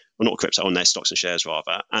 or not crypto, on their stocks and shares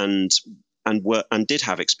rather, and did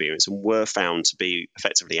have experience and were found to be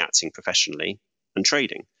effectively acting professionally and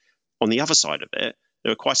trading. On the other side of it,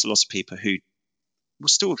 there are quite a lot of people who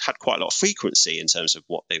still had quite a lot of frequency in terms of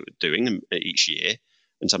what they were doing each year,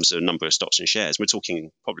 in terms of the number of stocks and shares. We're talking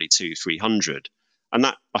probably 200-300, and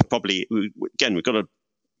that probably, again, we've got to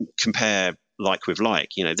compare like with like.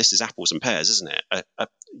 This is apples and pears, isn't it?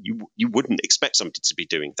 You wouldn't expect somebody to be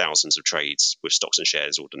doing thousands of trades with stocks and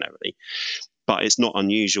shares ordinarily, but it's not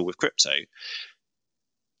unusual with crypto.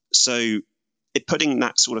 So putting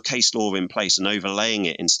that sort of case law in place and overlaying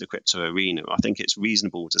it into the crypto arena, I think it's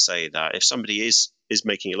reasonable to say that if somebody is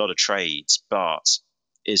making a lot of trades but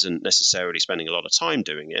isn't necessarily spending a lot of time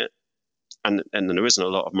doing it, and there isn't a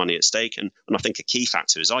lot of money at stake, and I think a key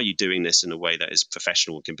factor is, are you doing this in a way that is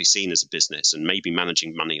professional and can be seen as a business, and maybe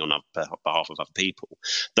managing money on behalf of other people?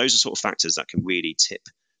 Those are sort of factors that can really tip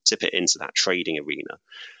it into that trading arena.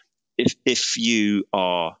 If you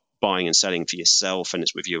are buying and selling for yourself and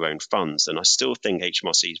it's with your own funds, then I still think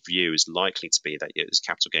HMRC's view is likely to be that it's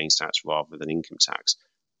capital gains tax rather than income tax.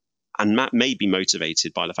 And that may be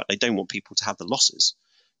motivated by the fact they don't want people to have the losses,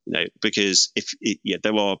 because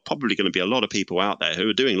there are probably going to be a lot of people out there who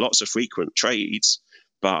are doing lots of frequent trades,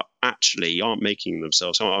 but actually aren't making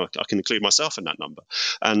themselves. I can include myself in that number.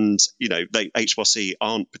 And HMRC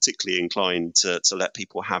aren't particularly inclined to let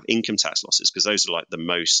people have income tax losses, because those are like the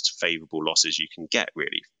most favourable losses you can get,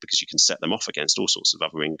 really, because you can set them off against all sorts of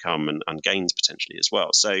other income and gains potentially as well.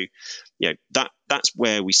 So that's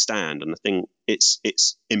where we stand. And I think it's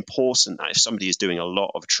important that if somebody is doing a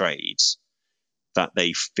lot of trades, that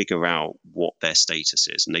they figure out what their status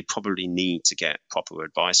is, and they probably need to get proper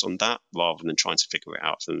advice on that rather than trying to figure it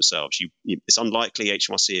out for themselves. It's unlikely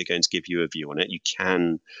HMRC are going to give you a view on it. You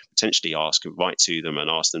can potentially write to them and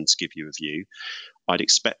ask them to give you a view. I'd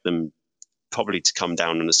expect them probably to come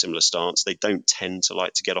down on a similar stance. They don't tend to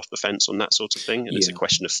like to get off the fence on that sort of thing, and it's a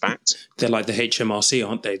question of fact. They're like the HMRC,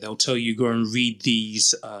 aren't they? They'll tell you, go and read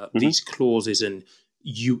these clauses and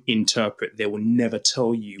you interpret. They will never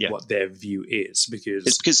tell you what their view is,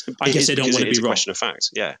 because I guess they don't want to be wrong. It's a question of fact.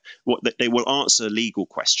 Yeah, they will answer legal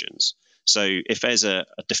questions. So if there's a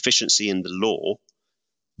deficiency in the law,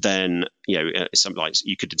 then something like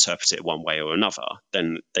you could interpret it one way or another.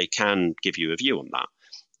 Then they can give you a view on that.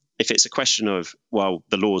 If it's a question of, well,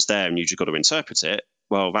 the law's there and you've just got to interpret it,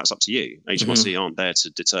 well, that's up to you. HMRC aren't there to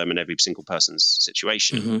determine every single person's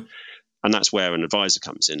situation, and that's where an advisor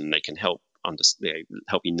comes in, and they can help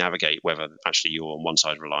you navigate whether actually you're on one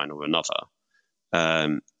side of the line or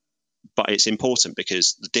another. But it's important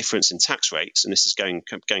because the difference in tax rates, and this is going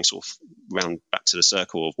sort of round back to the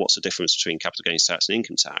circle of what's the difference between capital gains tax and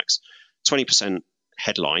income tax. 20%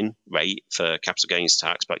 headline rate for capital gains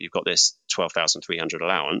tax, but you've got this 12,300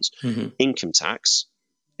 allowance. Income tax,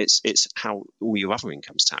 it's how all your other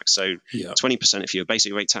income's taxed. So 20% if you're a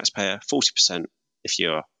basic rate taxpayer, 40% if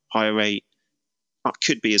you're a higher rate,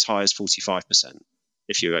 could be as high as 45%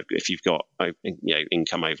 if you've got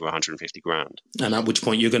income over 150 grand. And at which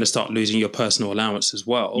point you're going to start losing your personal allowance as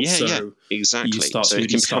well. Exactly. So it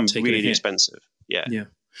can become really expensive. Yeah.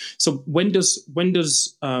 So when does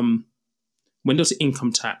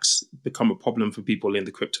income tax become a problem for people in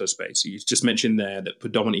the crypto space? So you just mentioned there that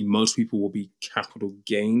predominantly most people will be capital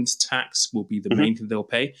gains tax will be the main thing they'll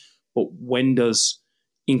pay. But when does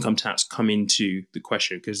income tax come into the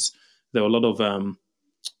question? Because there are a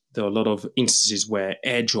lot of instances where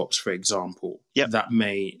airdrops, for example, that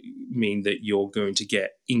may mean that you're going to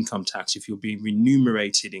get income tax if you're being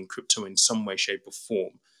remunerated in crypto in some way, shape, or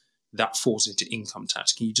form. That falls into income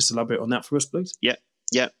tax. Can you just elaborate on that for us, please?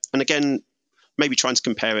 Yeah. And again, maybe trying to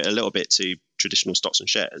compare it a little bit to traditional stocks and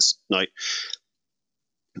shares. Like,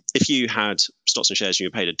 if you had stocks and shares and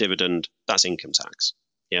you paid a dividend, that's income tax.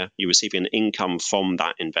 Yeah, you're receiving an income from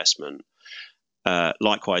that investment.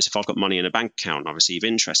 Likewise, if I've got money in a bank account and I receive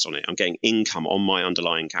interest on it, I'm getting income on my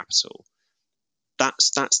underlying capital.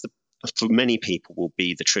 That's for many people will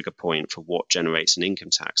be the trigger point for what generates an income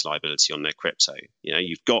tax liability on their crypto.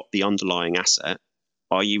 You've got the underlying asset.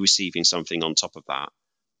 Are you receiving something on top of that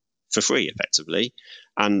for free, effectively?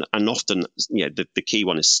 And often, the key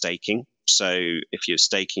one is staking. So if you're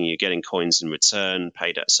staking, you're getting coins in return,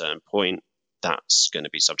 paid at a certain point. That's going to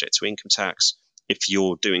be subject to income tax. If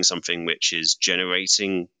you're doing something which is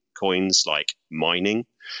generating coins, like mining,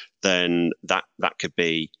 then that could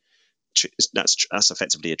be that's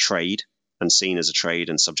effectively a trade and seen as a trade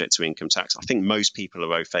and subject to income tax. I think most people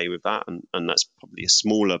are okay with that, and that's probably a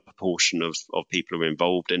smaller proportion of people who are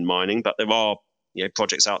involved in mining. But there are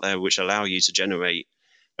projects out there which allow you to generate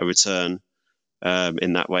a return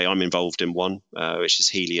in that way. I'm involved in one which is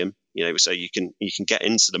helium. So you can get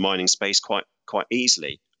into the mining space quite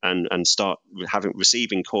easily and start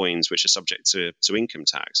receiving coins which are subject to income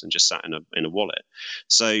tax and just sat in a wallet.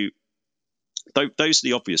 So those are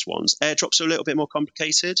the obvious ones. Airdrops are a little bit more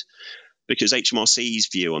complicated, because HMRC's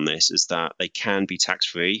view on this is that they can be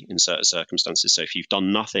tax-free in certain circumstances. So if you've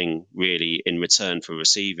done nothing really in return for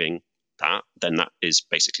receiving that, then that is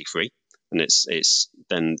basically free, and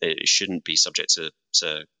then it shouldn't be subject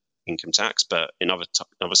to income tax. But in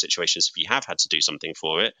other situations, if you have had to do something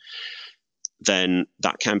for it, then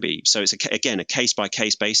that can be. So it's again a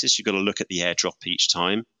case-by-case basis. You've got to look at the airdrop each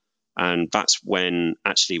time. And that's when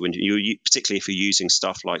you, particularly if you're using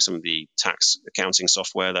stuff like some of the tax accounting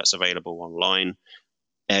software that's available online,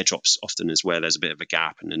 airdrops often is where there's a bit of a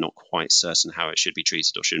gap and they're not quite certain how it should be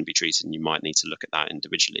treated or shouldn't be treated, and you might need to look at that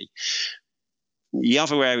individually. The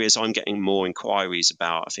other areas I'm getting more inquiries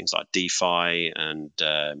about are things like DeFi, and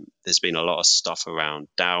there's been a lot of stuff around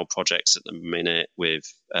DAO projects at the minute with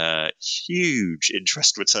huge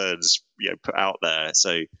interest returns put out there.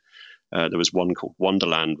 So there was one called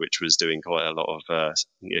Wonderland, which was doing quite a lot of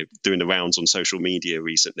doing the rounds on social media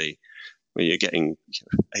recently, where you're getting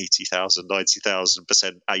 80,000,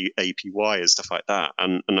 90,000% APY and stuff like that.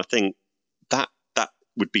 And I think that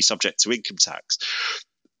would be subject to income tax.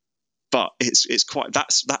 But it's quite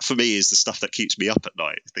that for me is the stuff that keeps me up at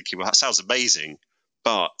night, thinking, well, that sounds amazing,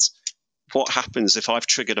 but what happens if I've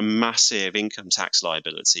triggered a massive income tax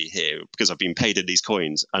liability here because I've been paid in these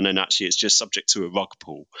coins, and then actually it's just subject to a rug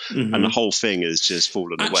pull, and the whole thing is just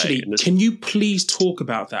fallen away. Actually, can you please talk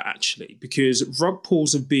about that, actually? Because rug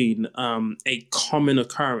pulls have been a common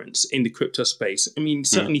occurrence in the crypto space. I mean,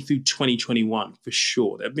 certainly through 2021, for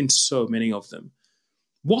sure. There have been so many of them.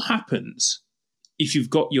 What happens if you've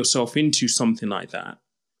got yourself into something like that,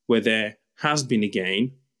 where there has been a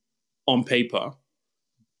gain on paper,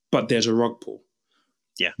 but there's a rug pull?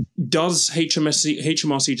 Yeah. Does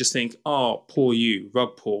HMRC just think, oh, poor you,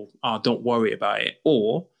 rug pull, don't worry about it?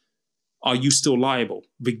 Or are you still liable,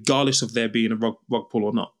 regardless of there being a rug pull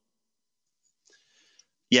or not?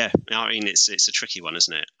 Yeah, I mean, it's a tricky one,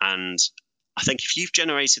 isn't it? And I think if you've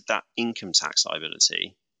generated that income tax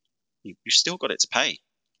liability, you've still got it to pay.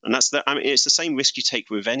 And I mean, it's the same risk you take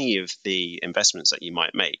with any of the investments that you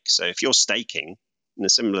might make. So if you're staking in a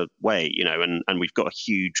similar way, and we've got a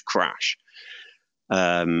huge crash,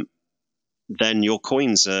 then your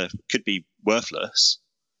coins could be worthless,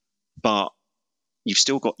 but you've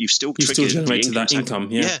still generated that income.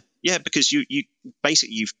 Yeah, because you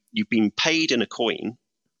basically you've been paid in a coin,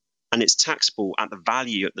 and it's taxable at the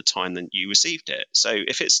value at the time that you received it. So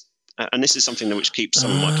if it's and this is something which keeps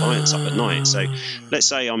some of my clients up at night. So let's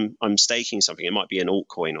say I'm staking something. It might be an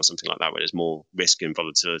altcoin or something like that, where there's more risk and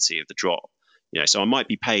volatility of the drop. So I might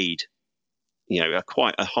be paid,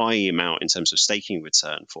 quite a high amount in terms of staking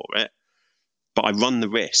return for it. But I run the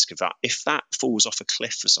risk of that if that falls off a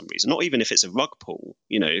cliff for some reason, not even if it's a rug pull,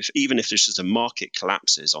 even if there's just a market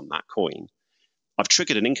collapses on that coin, I've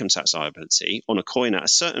triggered an income tax liability on a coin at a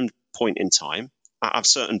certain point in time at a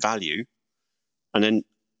certain value, and then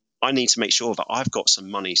I need to make sure that I've got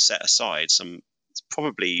some money set aside,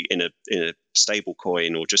 probably in a stable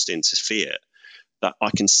coin or just into fiat, that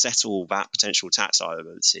I can settle that potential tax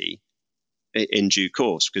liability in due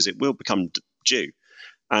course, because it will become due.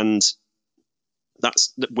 And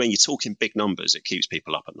that's when you're talking big numbers, it keeps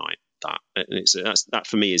people up at night. That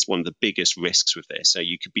for me is one of the biggest risks with this. So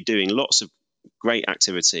you could be doing lots of great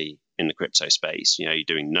activity in the crypto space. You're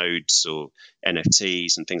doing nodes or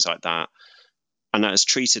NFTs and things like that, and that is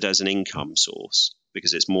treated as an income source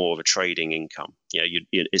because it's more of a trading income.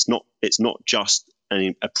 It's not just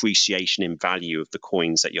an appreciation in value of the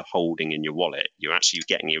coins that you're holding in your wallet. You're actually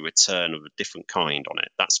getting a return of a different kind on it.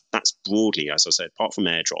 That's broadly, as I said, apart from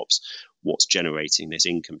airdrops, what's generating this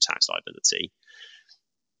income tax liability.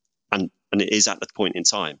 And it is at the point in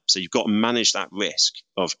time. So you've got to manage that risk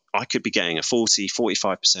of, I could be getting a 40,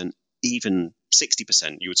 45%, even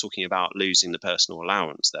 60%. You were talking about losing the personal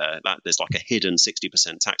allowance there. There's like a hidden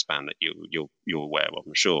 60% tax band that you're aware of,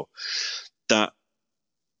 I'm sure. That,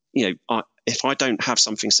 if I don't have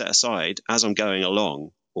something set aside as I'm going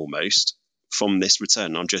along, almost from this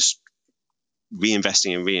return, I'm just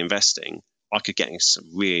reinvesting, I could get into some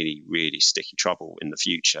really, really sticky trouble in the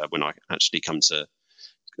future when I actually come to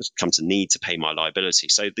need to pay my liability.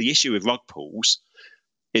 So the issue with rug pulls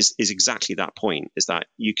is exactly that point, is that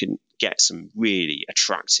you can get some really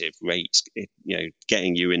attractive rates,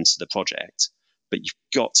 getting you into the project, but you've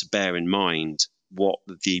got to bear in mind what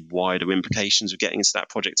the wider implications of getting into that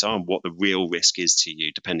project are and what the real risk is to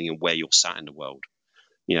you, depending on where you're sat in the world.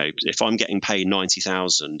 If I'm getting paid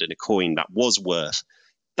 90,000 in a coin that was worth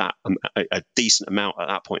that a decent amount at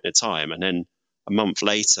that point in time, and then a month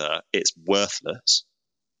later it's worthless,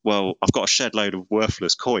 well, I've got a shed load of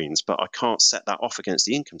worthless coins, but I can't set that off against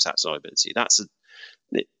the income tax liability.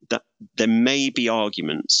 There may be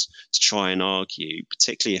arguments to try and argue,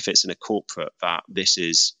 particularly if it's in a corporate, that this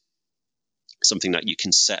is something that you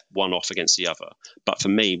can set one off against the other. But for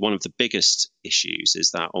me, one of the biggest issues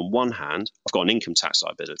is that on one hand, I've got an income tax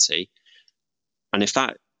liability, and if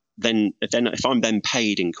I'm then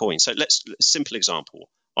paid in coins. So simple example.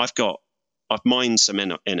 I've minted some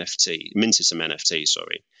NFT,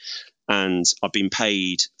 and I've been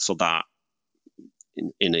paid for that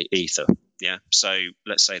in Ether. Yeah. So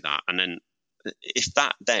let's say that. And then if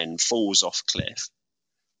that then falls off a cliff,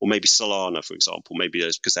 or maybe Solana, for example,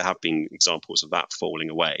 because there have been examples of that falling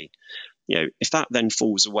away. If that then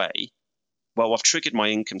falls away, well, I've triggered my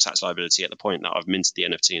income tax liability at the point that I've minted the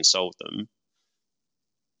NFT and sold them.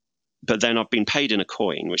 But then I've been paid in a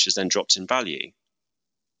coin, which has then dropped in value.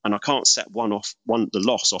 And I can't set the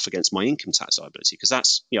loss off against my income tax liability, because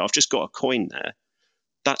that's, I've just got a coin there.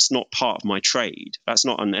 That's not part of my trade. That's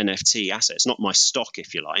not an NFT asset. It's not my stock,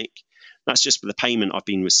 if you like. That's just for the payment I've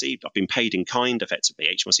been received. I've been paid in kind, effectively.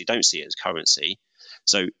 HMRC don't see it as currency.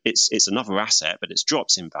 So it's another asset, but it's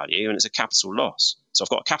dropped in value and it's a capital loss. So I've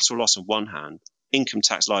got a capital loss on one hand, income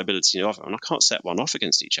tax liability in the other, and I can't set one off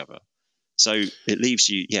against each other. So it leaves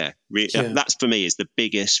you, that's for me is the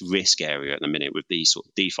biggest risk area at the minute with these sort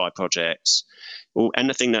of DeFi projects, or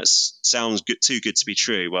anything that sounds too good to be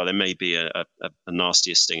true. Well, there may be a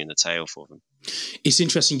nastier sting in the tail for them. It's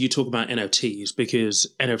interesting you talk about NFTs,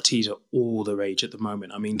 because NFTs are all the rage at the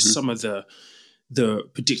moment. I mean, some of the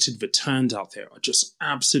predicted returns out there are just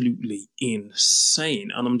absolutely insane.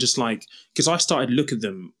 And I'm just like, because I started looking at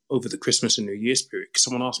them over the Christmas and New Year's period, because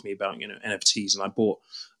someone asked me about, NFTs, and I bought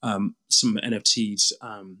some NFTs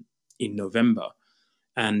in November,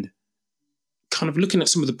 and kind of looking at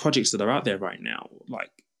some of the projects that are out there right now,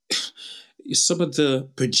 like some of the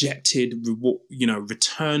projected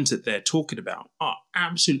returns that they're talking about are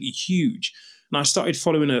absolutely huge. And I started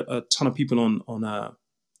following a ton of people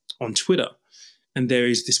on Twitter. And there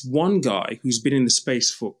is this one guy who's been in the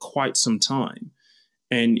space for quite some time.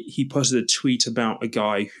 And he posted a tweet about a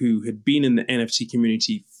guy who had been in the NFT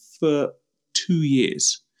community for 2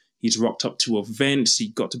 years. He's rocked up to events. He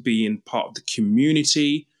got to be in part of the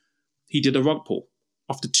community. He did a rug pull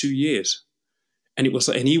after 2 years. And he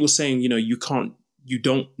was saying, you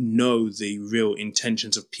don't know the real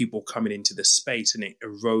intentions of people coming into the space, and it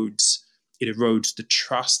erodes the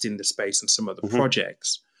trust in the space and some of the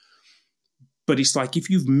projects. But it's like, if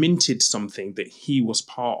you've minted something that he was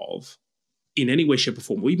part of in any way, shape, or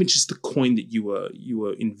form, or even just the coin that you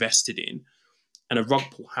were invested in, and a rug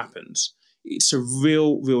pull happens, it's a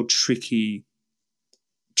real tricky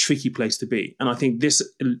place to be. And I think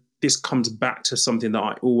this comes back to something that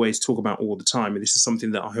I always talk about all the time, and this is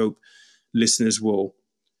something that I hope listeners will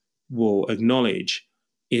acknowledge,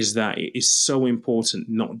 is that it is so important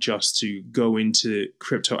not just to go into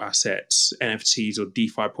crypto assets, NFTs, or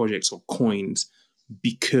DeFi projects or coins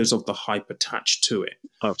because of the hype attached to it.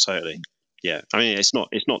 Oh, totally. Yeah. I mean, it's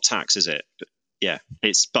not tax, is it? But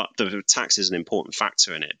but the tax is an important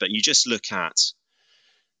factor in it. But you just look at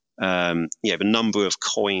the number of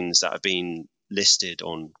coins that have been listed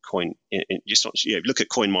on coin. Look at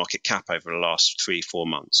CoinMarketCap over the last 3-4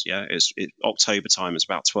 months. Yeah, October time is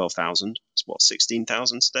about 12,000. It's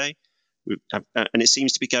 16,000 today, and it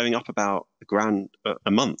seems to be going up about $1,000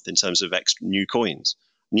 a month in terms of extra new coins.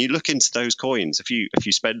 And you look into those coins, if you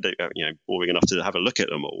spend boring enough to have a look at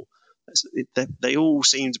them all, they all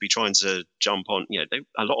seem to be trying to jump on.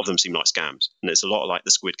 A lot of them seem like scams, and it's a lot like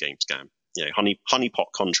the Squid Game scam.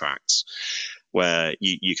 Honeypot contracts where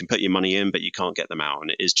you can put your money in, but you can't get them out, and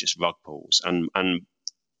it is just rug pulls. And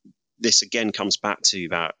this again comes back to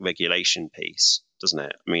that regulation piece, doesn't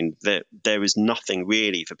it? I mean, there is nothing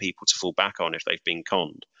really for people to fall back on if they've been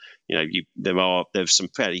conned. There's some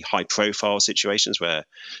fairly high profile situations where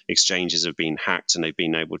exchanges have been hacked and they've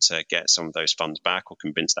been able to get some of those funds back, or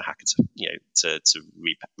convince the hacker to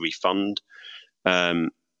refund.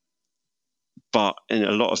 But in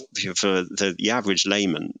a lot of, for the average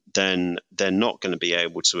layman, then they're not going to be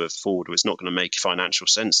able to afford, or it's not going to make financial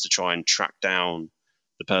sense to try and track down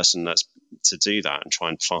the person that's to do that and try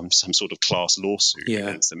and find some sort of class lawsuit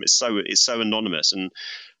against them. It's so anonymous, and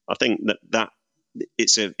I think that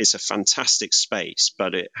it's a fantastic space,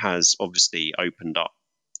 but it has obviously opened up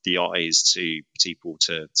the eyes to people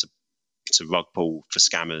to rug pull for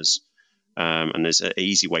scammers, and there's an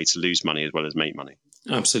easy way to lose money as well as make money.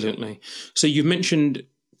 Absolutely. So you've mentioned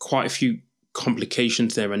quite a few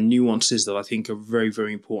complications there and nuances that I think are very,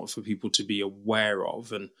 very important for people to be aware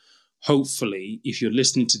of. And hopefully, if you're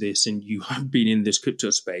listening to this and you have been in this crypto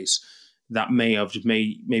space, that may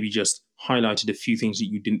maybe just highlighted a few things that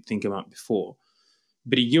you didn't think about before.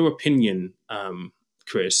 But in your opinion,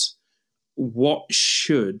 Chris, what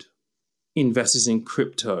should investors in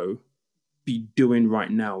crypto be doing right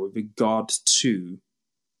now with regards to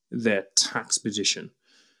their tax position?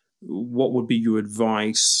 What would be your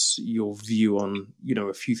advice, your view on,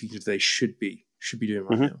 a few things that they should be doing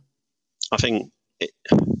right now? I think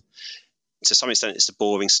to some extent it's the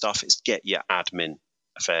boring stuff. It's get your admin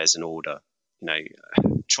affairs in order.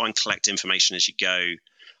 Try and collect information as you go.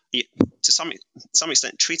 To some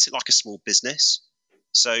extent, treat it like a small business.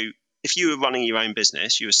 So if you were running your own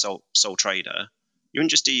business, you were sole trader, you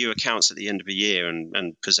wouldn't just do your accounts at the end of a year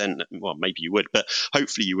and present them. Well, maybe you would, but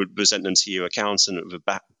hopefully you would present them to your accountant with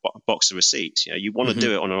a box of receipts. You want to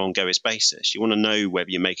do it on an ongoing basis. You want to know whether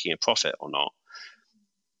you're making a profit or not.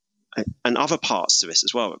 And other parts to this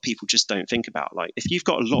as well that people just don't think about. Like, if you've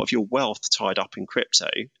got a lot of your wealth tied up in crypto,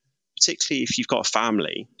 particularly if you've got a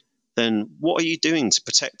family, then what are you doing to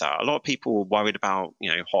protect that? A lot of people are worried about,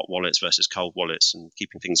 hot wallets versus cold wallets and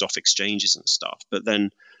keeping things off exchanges and stuff. But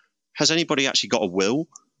then, has anybody actually got a will?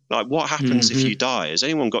 Like, what happens if you die? Has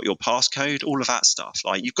anyone got your passcode? All of that stuff.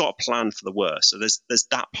 Like, you've got to plan for the worst. So there's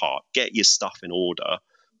that part. Get your stuff in order.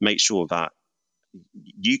 Make sure that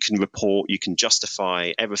you can report, you can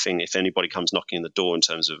justify everything if anybody comes knocking on the door in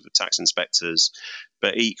terms of tax inspectors.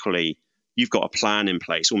 But equally, you've got a plan in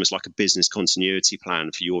place, almost like a business continuity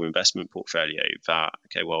plan for your investment portfolio. That,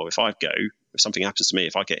 okay, well, if something happens to me,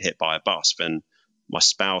 if I get hit by a bus, then my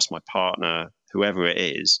spouse, my partner, whoever it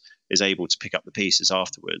is able to pick up the pieces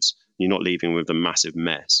afterwards. You're not leaving with a massive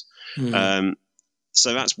mess.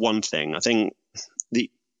 So that's one thing. I think the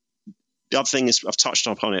other thing is, I've touched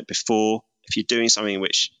upon it before. If you're doing something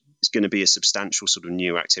which is going to be a substantial sort of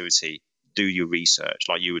new activity, do your research,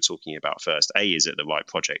 like you were talking about first. Is it the right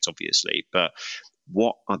project, obviously, but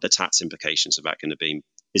what are the tax implications of that going to be?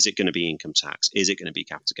 Is it going to be income tax? Is it going to be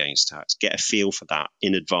capital gains tax? Get a feel for that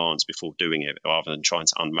in advance before doing it, rather than trying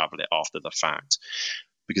to unravel it after the fact.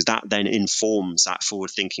 Because that then informs that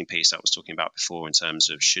forward-thinking piece I was talking about before, in terms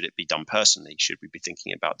of, should it be done personally? Should we be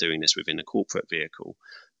thinking about doing this within a corporate vehicle?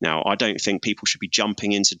 Now, I don't think people should be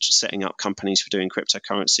jumping into setting up companies for doing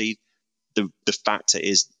cryptocurrency. The factor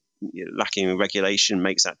is, lacking in regulation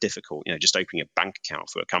makes that difficult. Just opening a bank account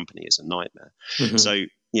for a company is a nightmare. So,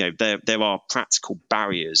 there are practical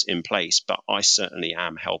barriers in place, but I certainly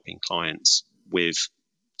am helping clients with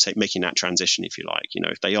making that transition, if you like.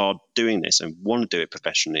 If they are doing this and want to do it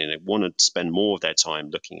professionally, and they want to spend more of their time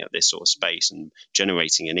looking at this sort of space and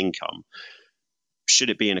generating an income, should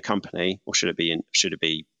it be in a company, or should it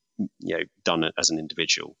be done as an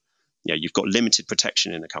individual? You've got limited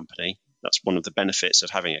protection in a company. That's one of the benefits of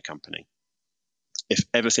having a company. If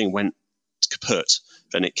everything went kaput,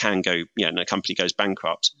 then it can go, and a company goes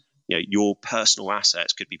bankrupt, your personal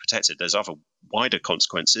assets could be protected. There's other wider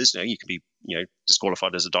consequences. You can be,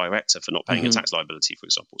 disqualified as a director for not paying a tax liability, for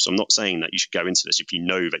example. So I'm not saying that you should go into this if you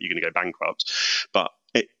know that you're going to go bankrupt, but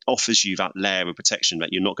it offers you that layer of protection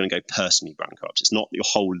that you're not going to go personally bankrupt. It's not your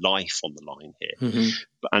whole life on the line here.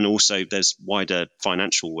 And also, there's wider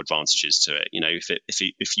financial advantages to it.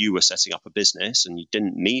 If you were setting up a business and you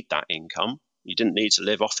didn't need that income, you didn't need to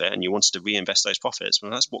live off it, and you wanted to reinvest those profits,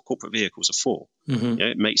 well, that's what corporate vehicles are for.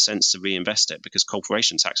 It makes sense to reinvest it, because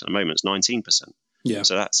corporation tax at the moment is 19%.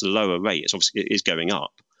 So that's a lower rate. It is going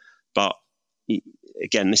up, but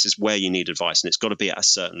again, this is where you need advice, and it's got to be at a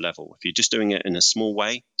certain level. If you're just doing it in a small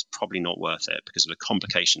way, it's probably not worth it, because of the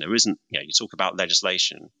complication. There isn't, you talk about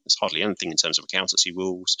legislation, there's hardly anything in terms of accountancy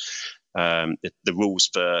rules. The rules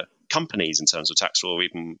for companies in terms of tax law are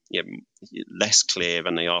even less clear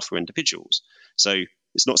than they are for individuals. So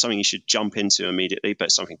it's not something you should jump into immediately, but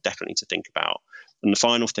it's something definitely to think about. And the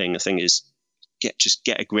final thing, I think, is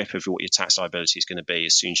get a grip of what your tax liability is going to be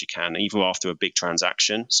as soon as you can, either after a big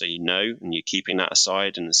transaction, so and you're keeping that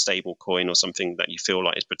aside in a stable coin or something that you feel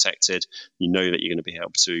like is protected. That you're going to be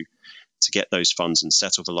able to get those funds and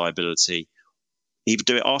settle the liability. Either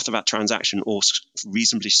do it after that transaction, or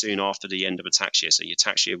reasonably soon after the end of a tax year. So your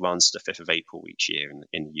tax year runs to the 5th of April each year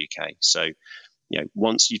in the UK. So,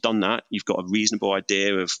 once you've done that, you've got a reasonable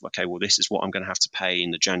idea of, okay, well, this is what I'm going to have to pay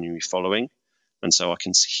in the January following. And so I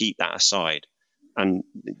can keep that aside. And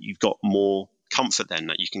you've got more comfort then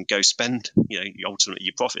that you can go spend, ultimately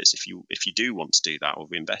your profits if you do want to do that, or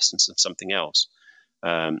reinvest in something else.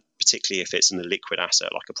 Particularly if it's in a liquid asset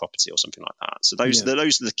like a property or something like that. So those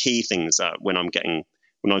are the key things that when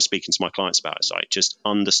I'm speaking to my clients about, it's like, just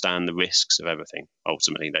understand the risks of everything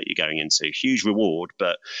ultimately that you're going into. Huge reward,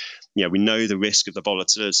 but we know the risk of the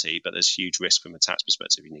volatility, but there's huge risk from a tax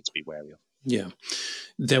perspective you need to be wary of. Yeah.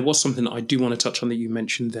 There was something that I do want to touch on that you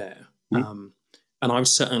mentioned there. And I've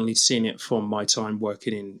certainly seen it from my time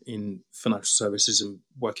working in financial services and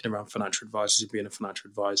working around financial advisors and being a financial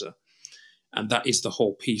advisor. And that is the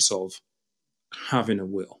whole piece of having a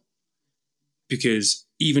will. Because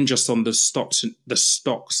even just on the stock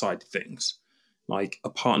side of things, like a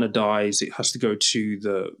partner dies, it has to go to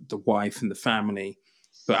the wife and the family,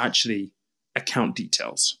 but actually account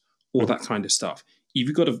details, all that kind of stuff.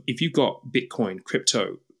 If you've got Bitcoin,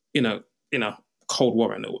 crypto in a cold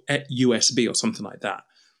wallet or USB or something like that,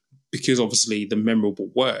 because obviously the memorable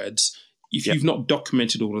words, if you've not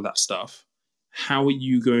documented all of that stuff, how are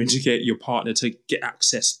you going to get your partner to get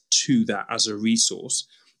access to that as a resource?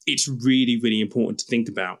 It's really, really important to think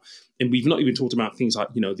about. And we've not even talked about things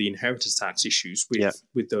like, the inheritance tax issues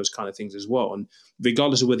with those kind of things as well. And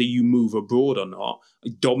regardless of whether you move abroad or not, a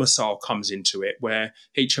domicile comes into it where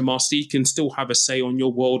HMRC can still have a say on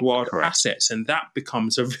your worldwide assets. And that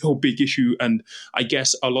becomes a real big issue. And I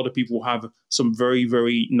guess a lot of people have some very,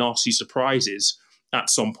 very nasty surprises at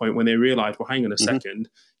some point when they realize, well, hang on a second,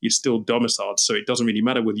 you're still domiciled. So it doesn't really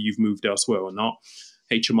matter whether you've moved elsewhere or not.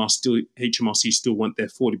 HMRC still want their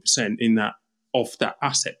 40% in that of that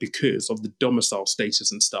asset because of the domicile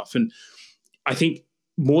status and stuff. And I think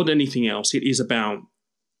more than anything else, it is about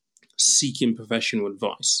seeking professional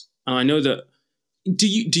advice. And I know that do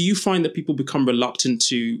you find that people become reluctant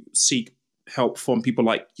to seek help from people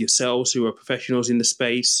like yourselves who are professionals in the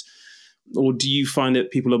space? Or do you find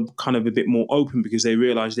that people are kind of a bit more open because they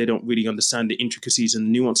realize they don't really understand the intricacies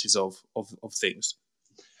and nuances of things?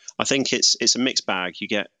 I think it's a mixed bag. You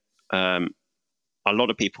get a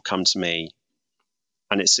lot of people come to me,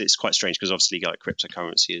 and it's quite strange because obviously like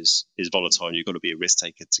cryptocurrency is volatile and you've got to be a risk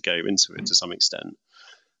taker to go into it to some extent.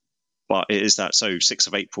 But it is that, so 6th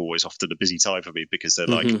of April is often a busy time for me because they're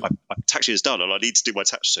like, my tax year is done and I need to do my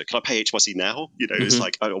tax return. Can I pay HMRC now? It's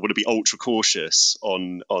like, I want to be ultra cautious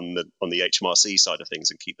on the HMRC side of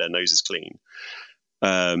things and keep their noses clean.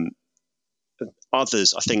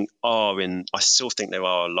 Others, I think, I still think there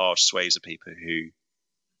are large swathes of people who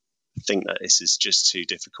think that this is just too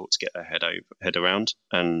difficult to get their head around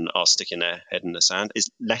and are sticking their head in the sand. It's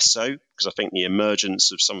less so because I think the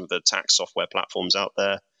emergence of some of the tax software platforms out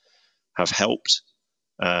there have helped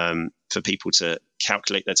for people to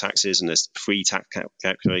calculate their taxes, and there's free tax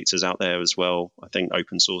calculators out there as well, I think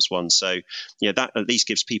open source ones. So yeah, that at least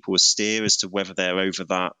gives people a steer as to whether they're over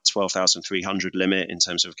that 12,300 limit in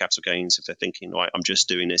terms of capital gains. If they're thinking, right, I'm just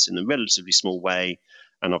doing this in a relatively small way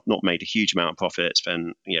and I've not made a huge amount of profits,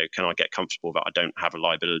 then can I get comfortable that I don't have a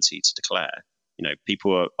liability to declare? I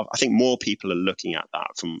think more people are looking at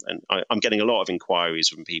that and I'm getting a lot of inquiries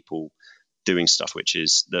from people doing stuff which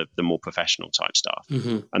is the more professional type stuff,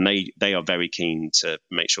 and they are very keen to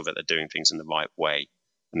make sure that they're doing things in the right way,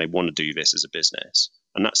 and they want to do this as a business.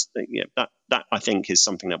 And that's that I think is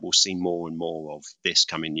something that we'll see more and more of this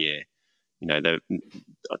coming year. The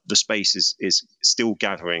space is still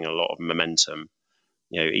gathering a lot of momentum.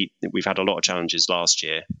 We've had a lot of challenges last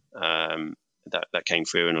year that came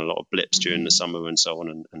through, and a lot of blips during the summer and so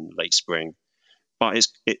on, and late spring. But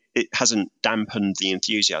it hasn't dampened the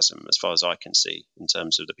enthusiasm, as far as I can see, in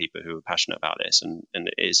terms of the people who are passionate about this. And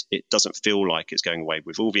it doesn't feel like it's going away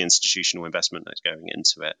with all the institutional investment that's going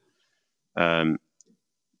into it.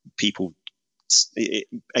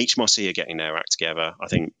 HMRC are getting their act together. I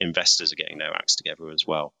think investors are getting their acts together as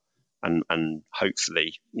well. And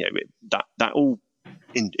hopefully, that all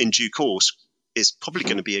in due course is probably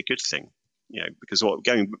going to be a good thing. Because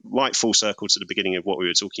going right full circle to the beginning of what we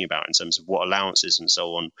were talking about in terms of what allowances and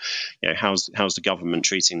so on, how's the government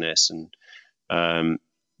treating this, and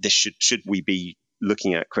this should we be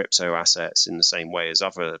looking at crypto assets in the same way as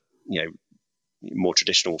other more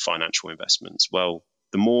traditional financial investments? Well,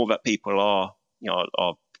 the more that people are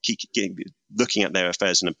looking at their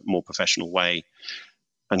affairs in a more professional way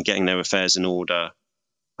and getting their affairs in order,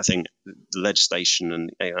 I think the legislation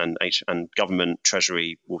and government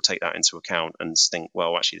treasury will take that into account and think,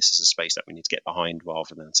 well, actually, this is a space that we need to get behind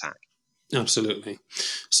rather than attack. Absolutely.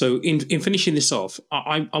 So in finishing this off,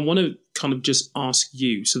 I want to kind of just ask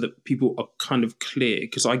you so that people are kind of clear,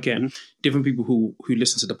 because I get different people who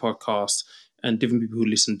listen to the podcast and different people who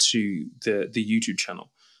listen to the YouTube channel.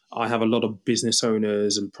 I have a lot of business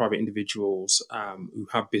owners and private individuals who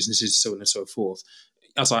have businesses, so on and so forth.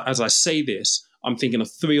 As I say this, I'm thinking of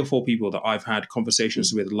 3 or 4 people that I've had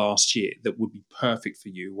conversations with last year that would be perfect for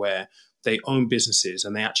you, where they own businesses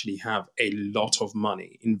and they actually have a lot of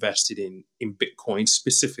money invested in Bitcoin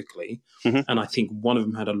specifically. And I think one of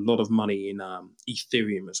them had a lot of money in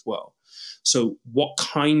Ethereum as well. So what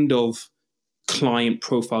kind of client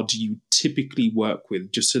profile do you typically work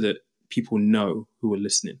with, just so that people know who are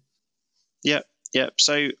listening? Yeah.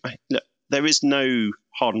 So look, there is no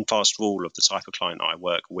hard and fast rule of the type of client that I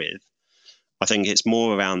work with. I think it's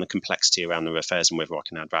more around the complexity around their affairs and whether I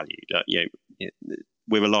can add value.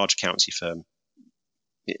 We're a large accountancy firm.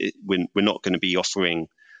 We're not going to be offering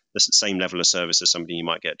the same level of service as somebody you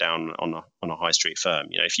might get down on a high street firm.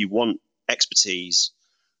 If you want expertise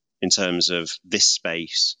in terms of this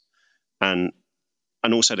space,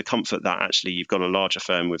 and also the comfort that actually you've got a larger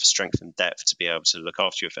firm with strength and depth to be able to look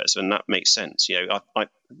after your affairs, and that makes sense.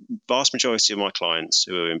 Vast majority of my clients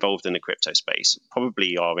who are involved in the crypto space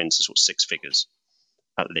probably are into sort of 6 figures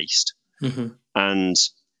at least. And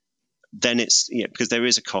then it's because there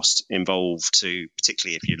is a cost involved to,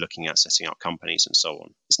 particularly if you're looking at setting up companies and so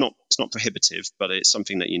on. It's not prohibitive, but it's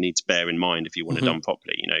something that you need to bear in mind if you want it done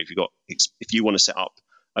properly. If you want to set up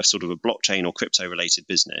a sort of a blockchain or crypto related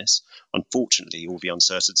business, unfortunately, all the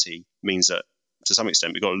uncertainty means that to some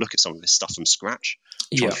extent we've got to look at some of this stuff from scratch,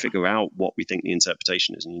 try to figure out what we think the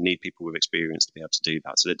interpretation is, and you need people with experience to be able to do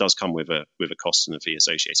that. So it does come with a cost and a fee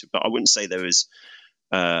associated. But I wouldn't say there is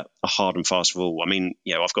a hard and fast rule. I mean,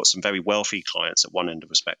 I've got some very wealthy clients at one end of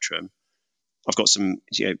the spectrum. I've got some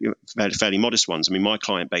fairly modest ones. I mean, my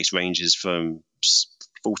client base ranges from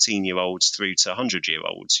 14-year-olds through to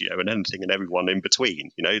 100-year-olds, and anything and everyone in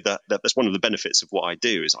between. That's one of the benefits of what I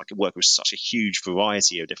do, is I can work with such a huge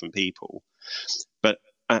variety of different people. But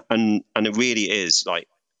and it really is like,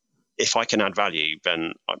 if I can add value,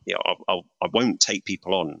 then I won't take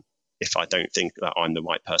people on if I don't think that I'm the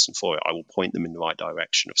right person for it. I will point them in the right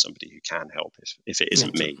direction of somebody who can help if it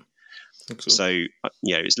isn't me. So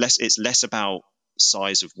it's less about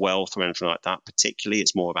size of wealth or anything like that particularly.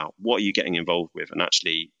 It's more about, what are you getting involved with, and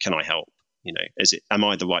actually, can I help? Am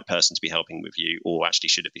I the right person to be helping with you, or actually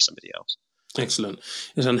should it be somebody else? Excellent.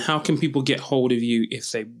 And how can people get hold of you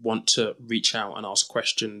if they want to reach out and ask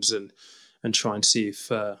questions and try and see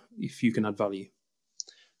if you can add value?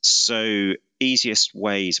 So easiest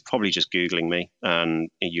way is probably just Googling me, and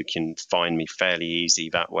you can find me fairly easy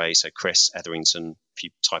that way. So Chris Etherington, if you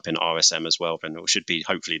type in RSM as well, then it should be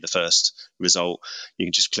hopefully the first result. You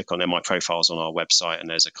can just click on there. My profile's on our website, and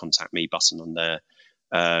there's a contact me button on there.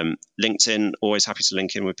 LinkedIn, always happy to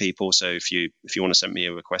link in with people. So if you want to send me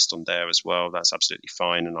a request on there as well, that's absolutely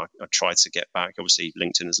fine. And I try to get back. Obviously,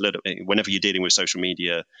 LinkedIn is whenever you're dealing with social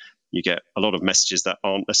media, you get a lot of messages that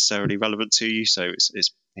aren't necessarily relevant to you. So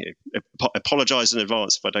it's apologize in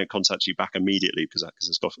advance if I don't contact you back immediately, because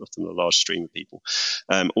it's got often a large stream of people.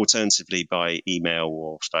 Alternatively, by email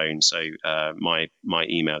or phone. So my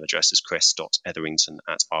email address is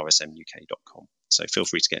chris.etherington@rsmuk.com. So feel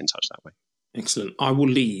free to get in touch that way. Excellent. I will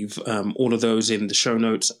leave all of those in the show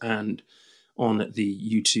notes and on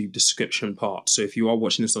the YouTube description part. So if you are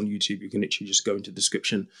watching this on YouTube, you can literally just go into the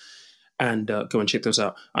description and go and check those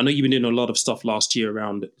out. I know you've been doing a lot of stuff last year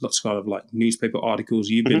around lots of kind of like newspaper articles.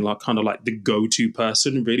 You've been like kind of like the go-to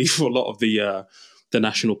person really for a lot of the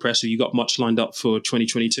national press. Have you got much lined up for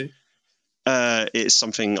 2022? It's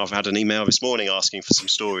something, I've had an email this morning asking for some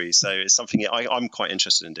stories. So it's something I'm quite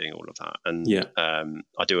interested in doing all of that. And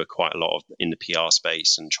I do quite a lot of in the PR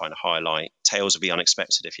space and trying to highlight tales of the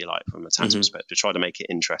unexpected, if you like, from a tax perspective, try to make it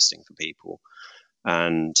interesting for people.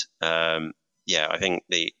 And I think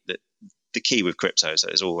the key with crypto is that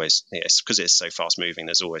there's always, because it's so fast moving,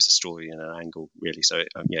 there's always a story and an angle, really. So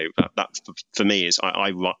that for me is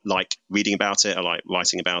I like reading about it. I like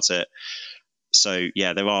writing about it. So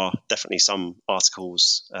there are definitely some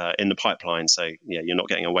articles in the pipeline. So you're not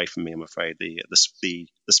getting away from me, I'm afraid. The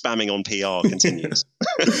spamming on PR continues.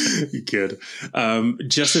 Good.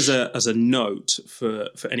 Just as a note for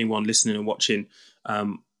anyone listening and watching,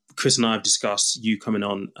 Chris and I have discussed you coming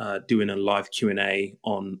on, doing a live Q&A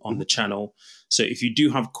on the channel. So if you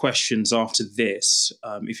do have questions after this,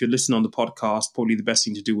 if you're listening on the podcast, probably the best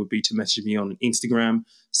thing to do would be to message me on Instagram,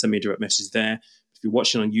 send me a direct message there. If you're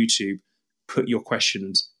watching on YouTube, put your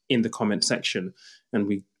questions in the comment section and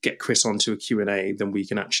we get Chris onto a Q&A, then we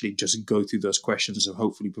can actually just go through those questions and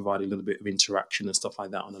hopefully provide a little bit of interaction and stuff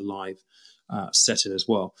like that on a live setting as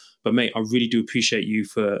well. But mate, I really do appreciate you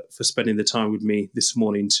for spending the time with me this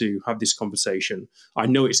morning to have this conversation. I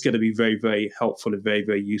know it's going to be very, very helpful and very,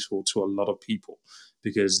 very useful to a lot of people,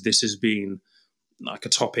 because this has been like a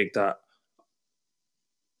topic that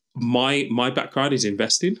my background is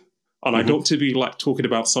investing. And I don't want to be like talking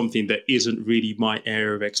about something that isn't really my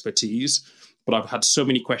area of expertise, but I've had so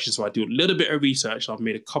many questions. So I do a little bit of research. I've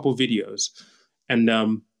made a couple of videos. And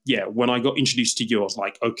when I got introduced to you, I was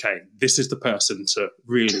like, okay, this is the person to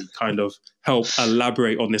really kind of help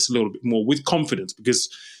elaborate on this a little bit more with confidence, because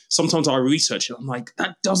sometimes I research it. I'm like,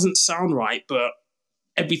 that doesn't sound right, but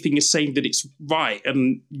everything is saying that it's right.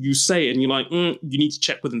 And you say it and you're like, you need to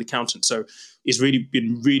check with an accountant. So it's really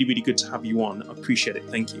been really, really good to have you on. I appreciate it.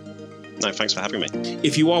 Thank you. No, thanks for having me.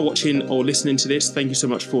 If you are watching or listening to this, thank you so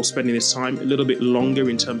much for spending this time. A little bit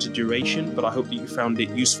longer in terms of duration, but I hope that you found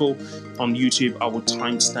it useful. On YouTube, I will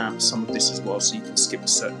timestamp some of this as well, so you can skip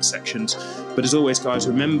certain sections. But as always, guys,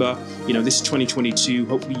 remember, this is 2022.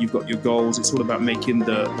 Hopefully you've got your goals. It's all about making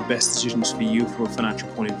the best decisions for you from a financial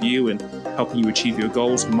point of view and helping you achieve your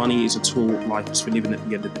goals. Money is a tool. Life is for living at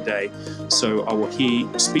the end of the day. So I will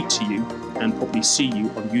speak to you and probably see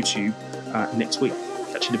you on YouTube next week.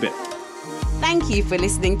 Catch you in a bit. Thank you for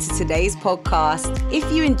listening to today's podcast. If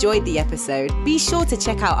you enjoyed the episode, be sure to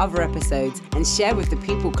check out other episodes and share with the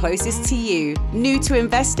people closest to you. New to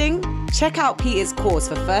investing? Check out Peter's course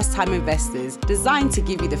for first-time investors, designed to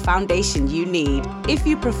give you the foundation you need. If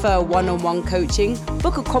you prefer one-on-one coaching,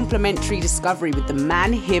 book a complimentary discovery with the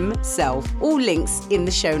man himself. All links in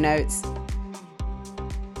the show notes.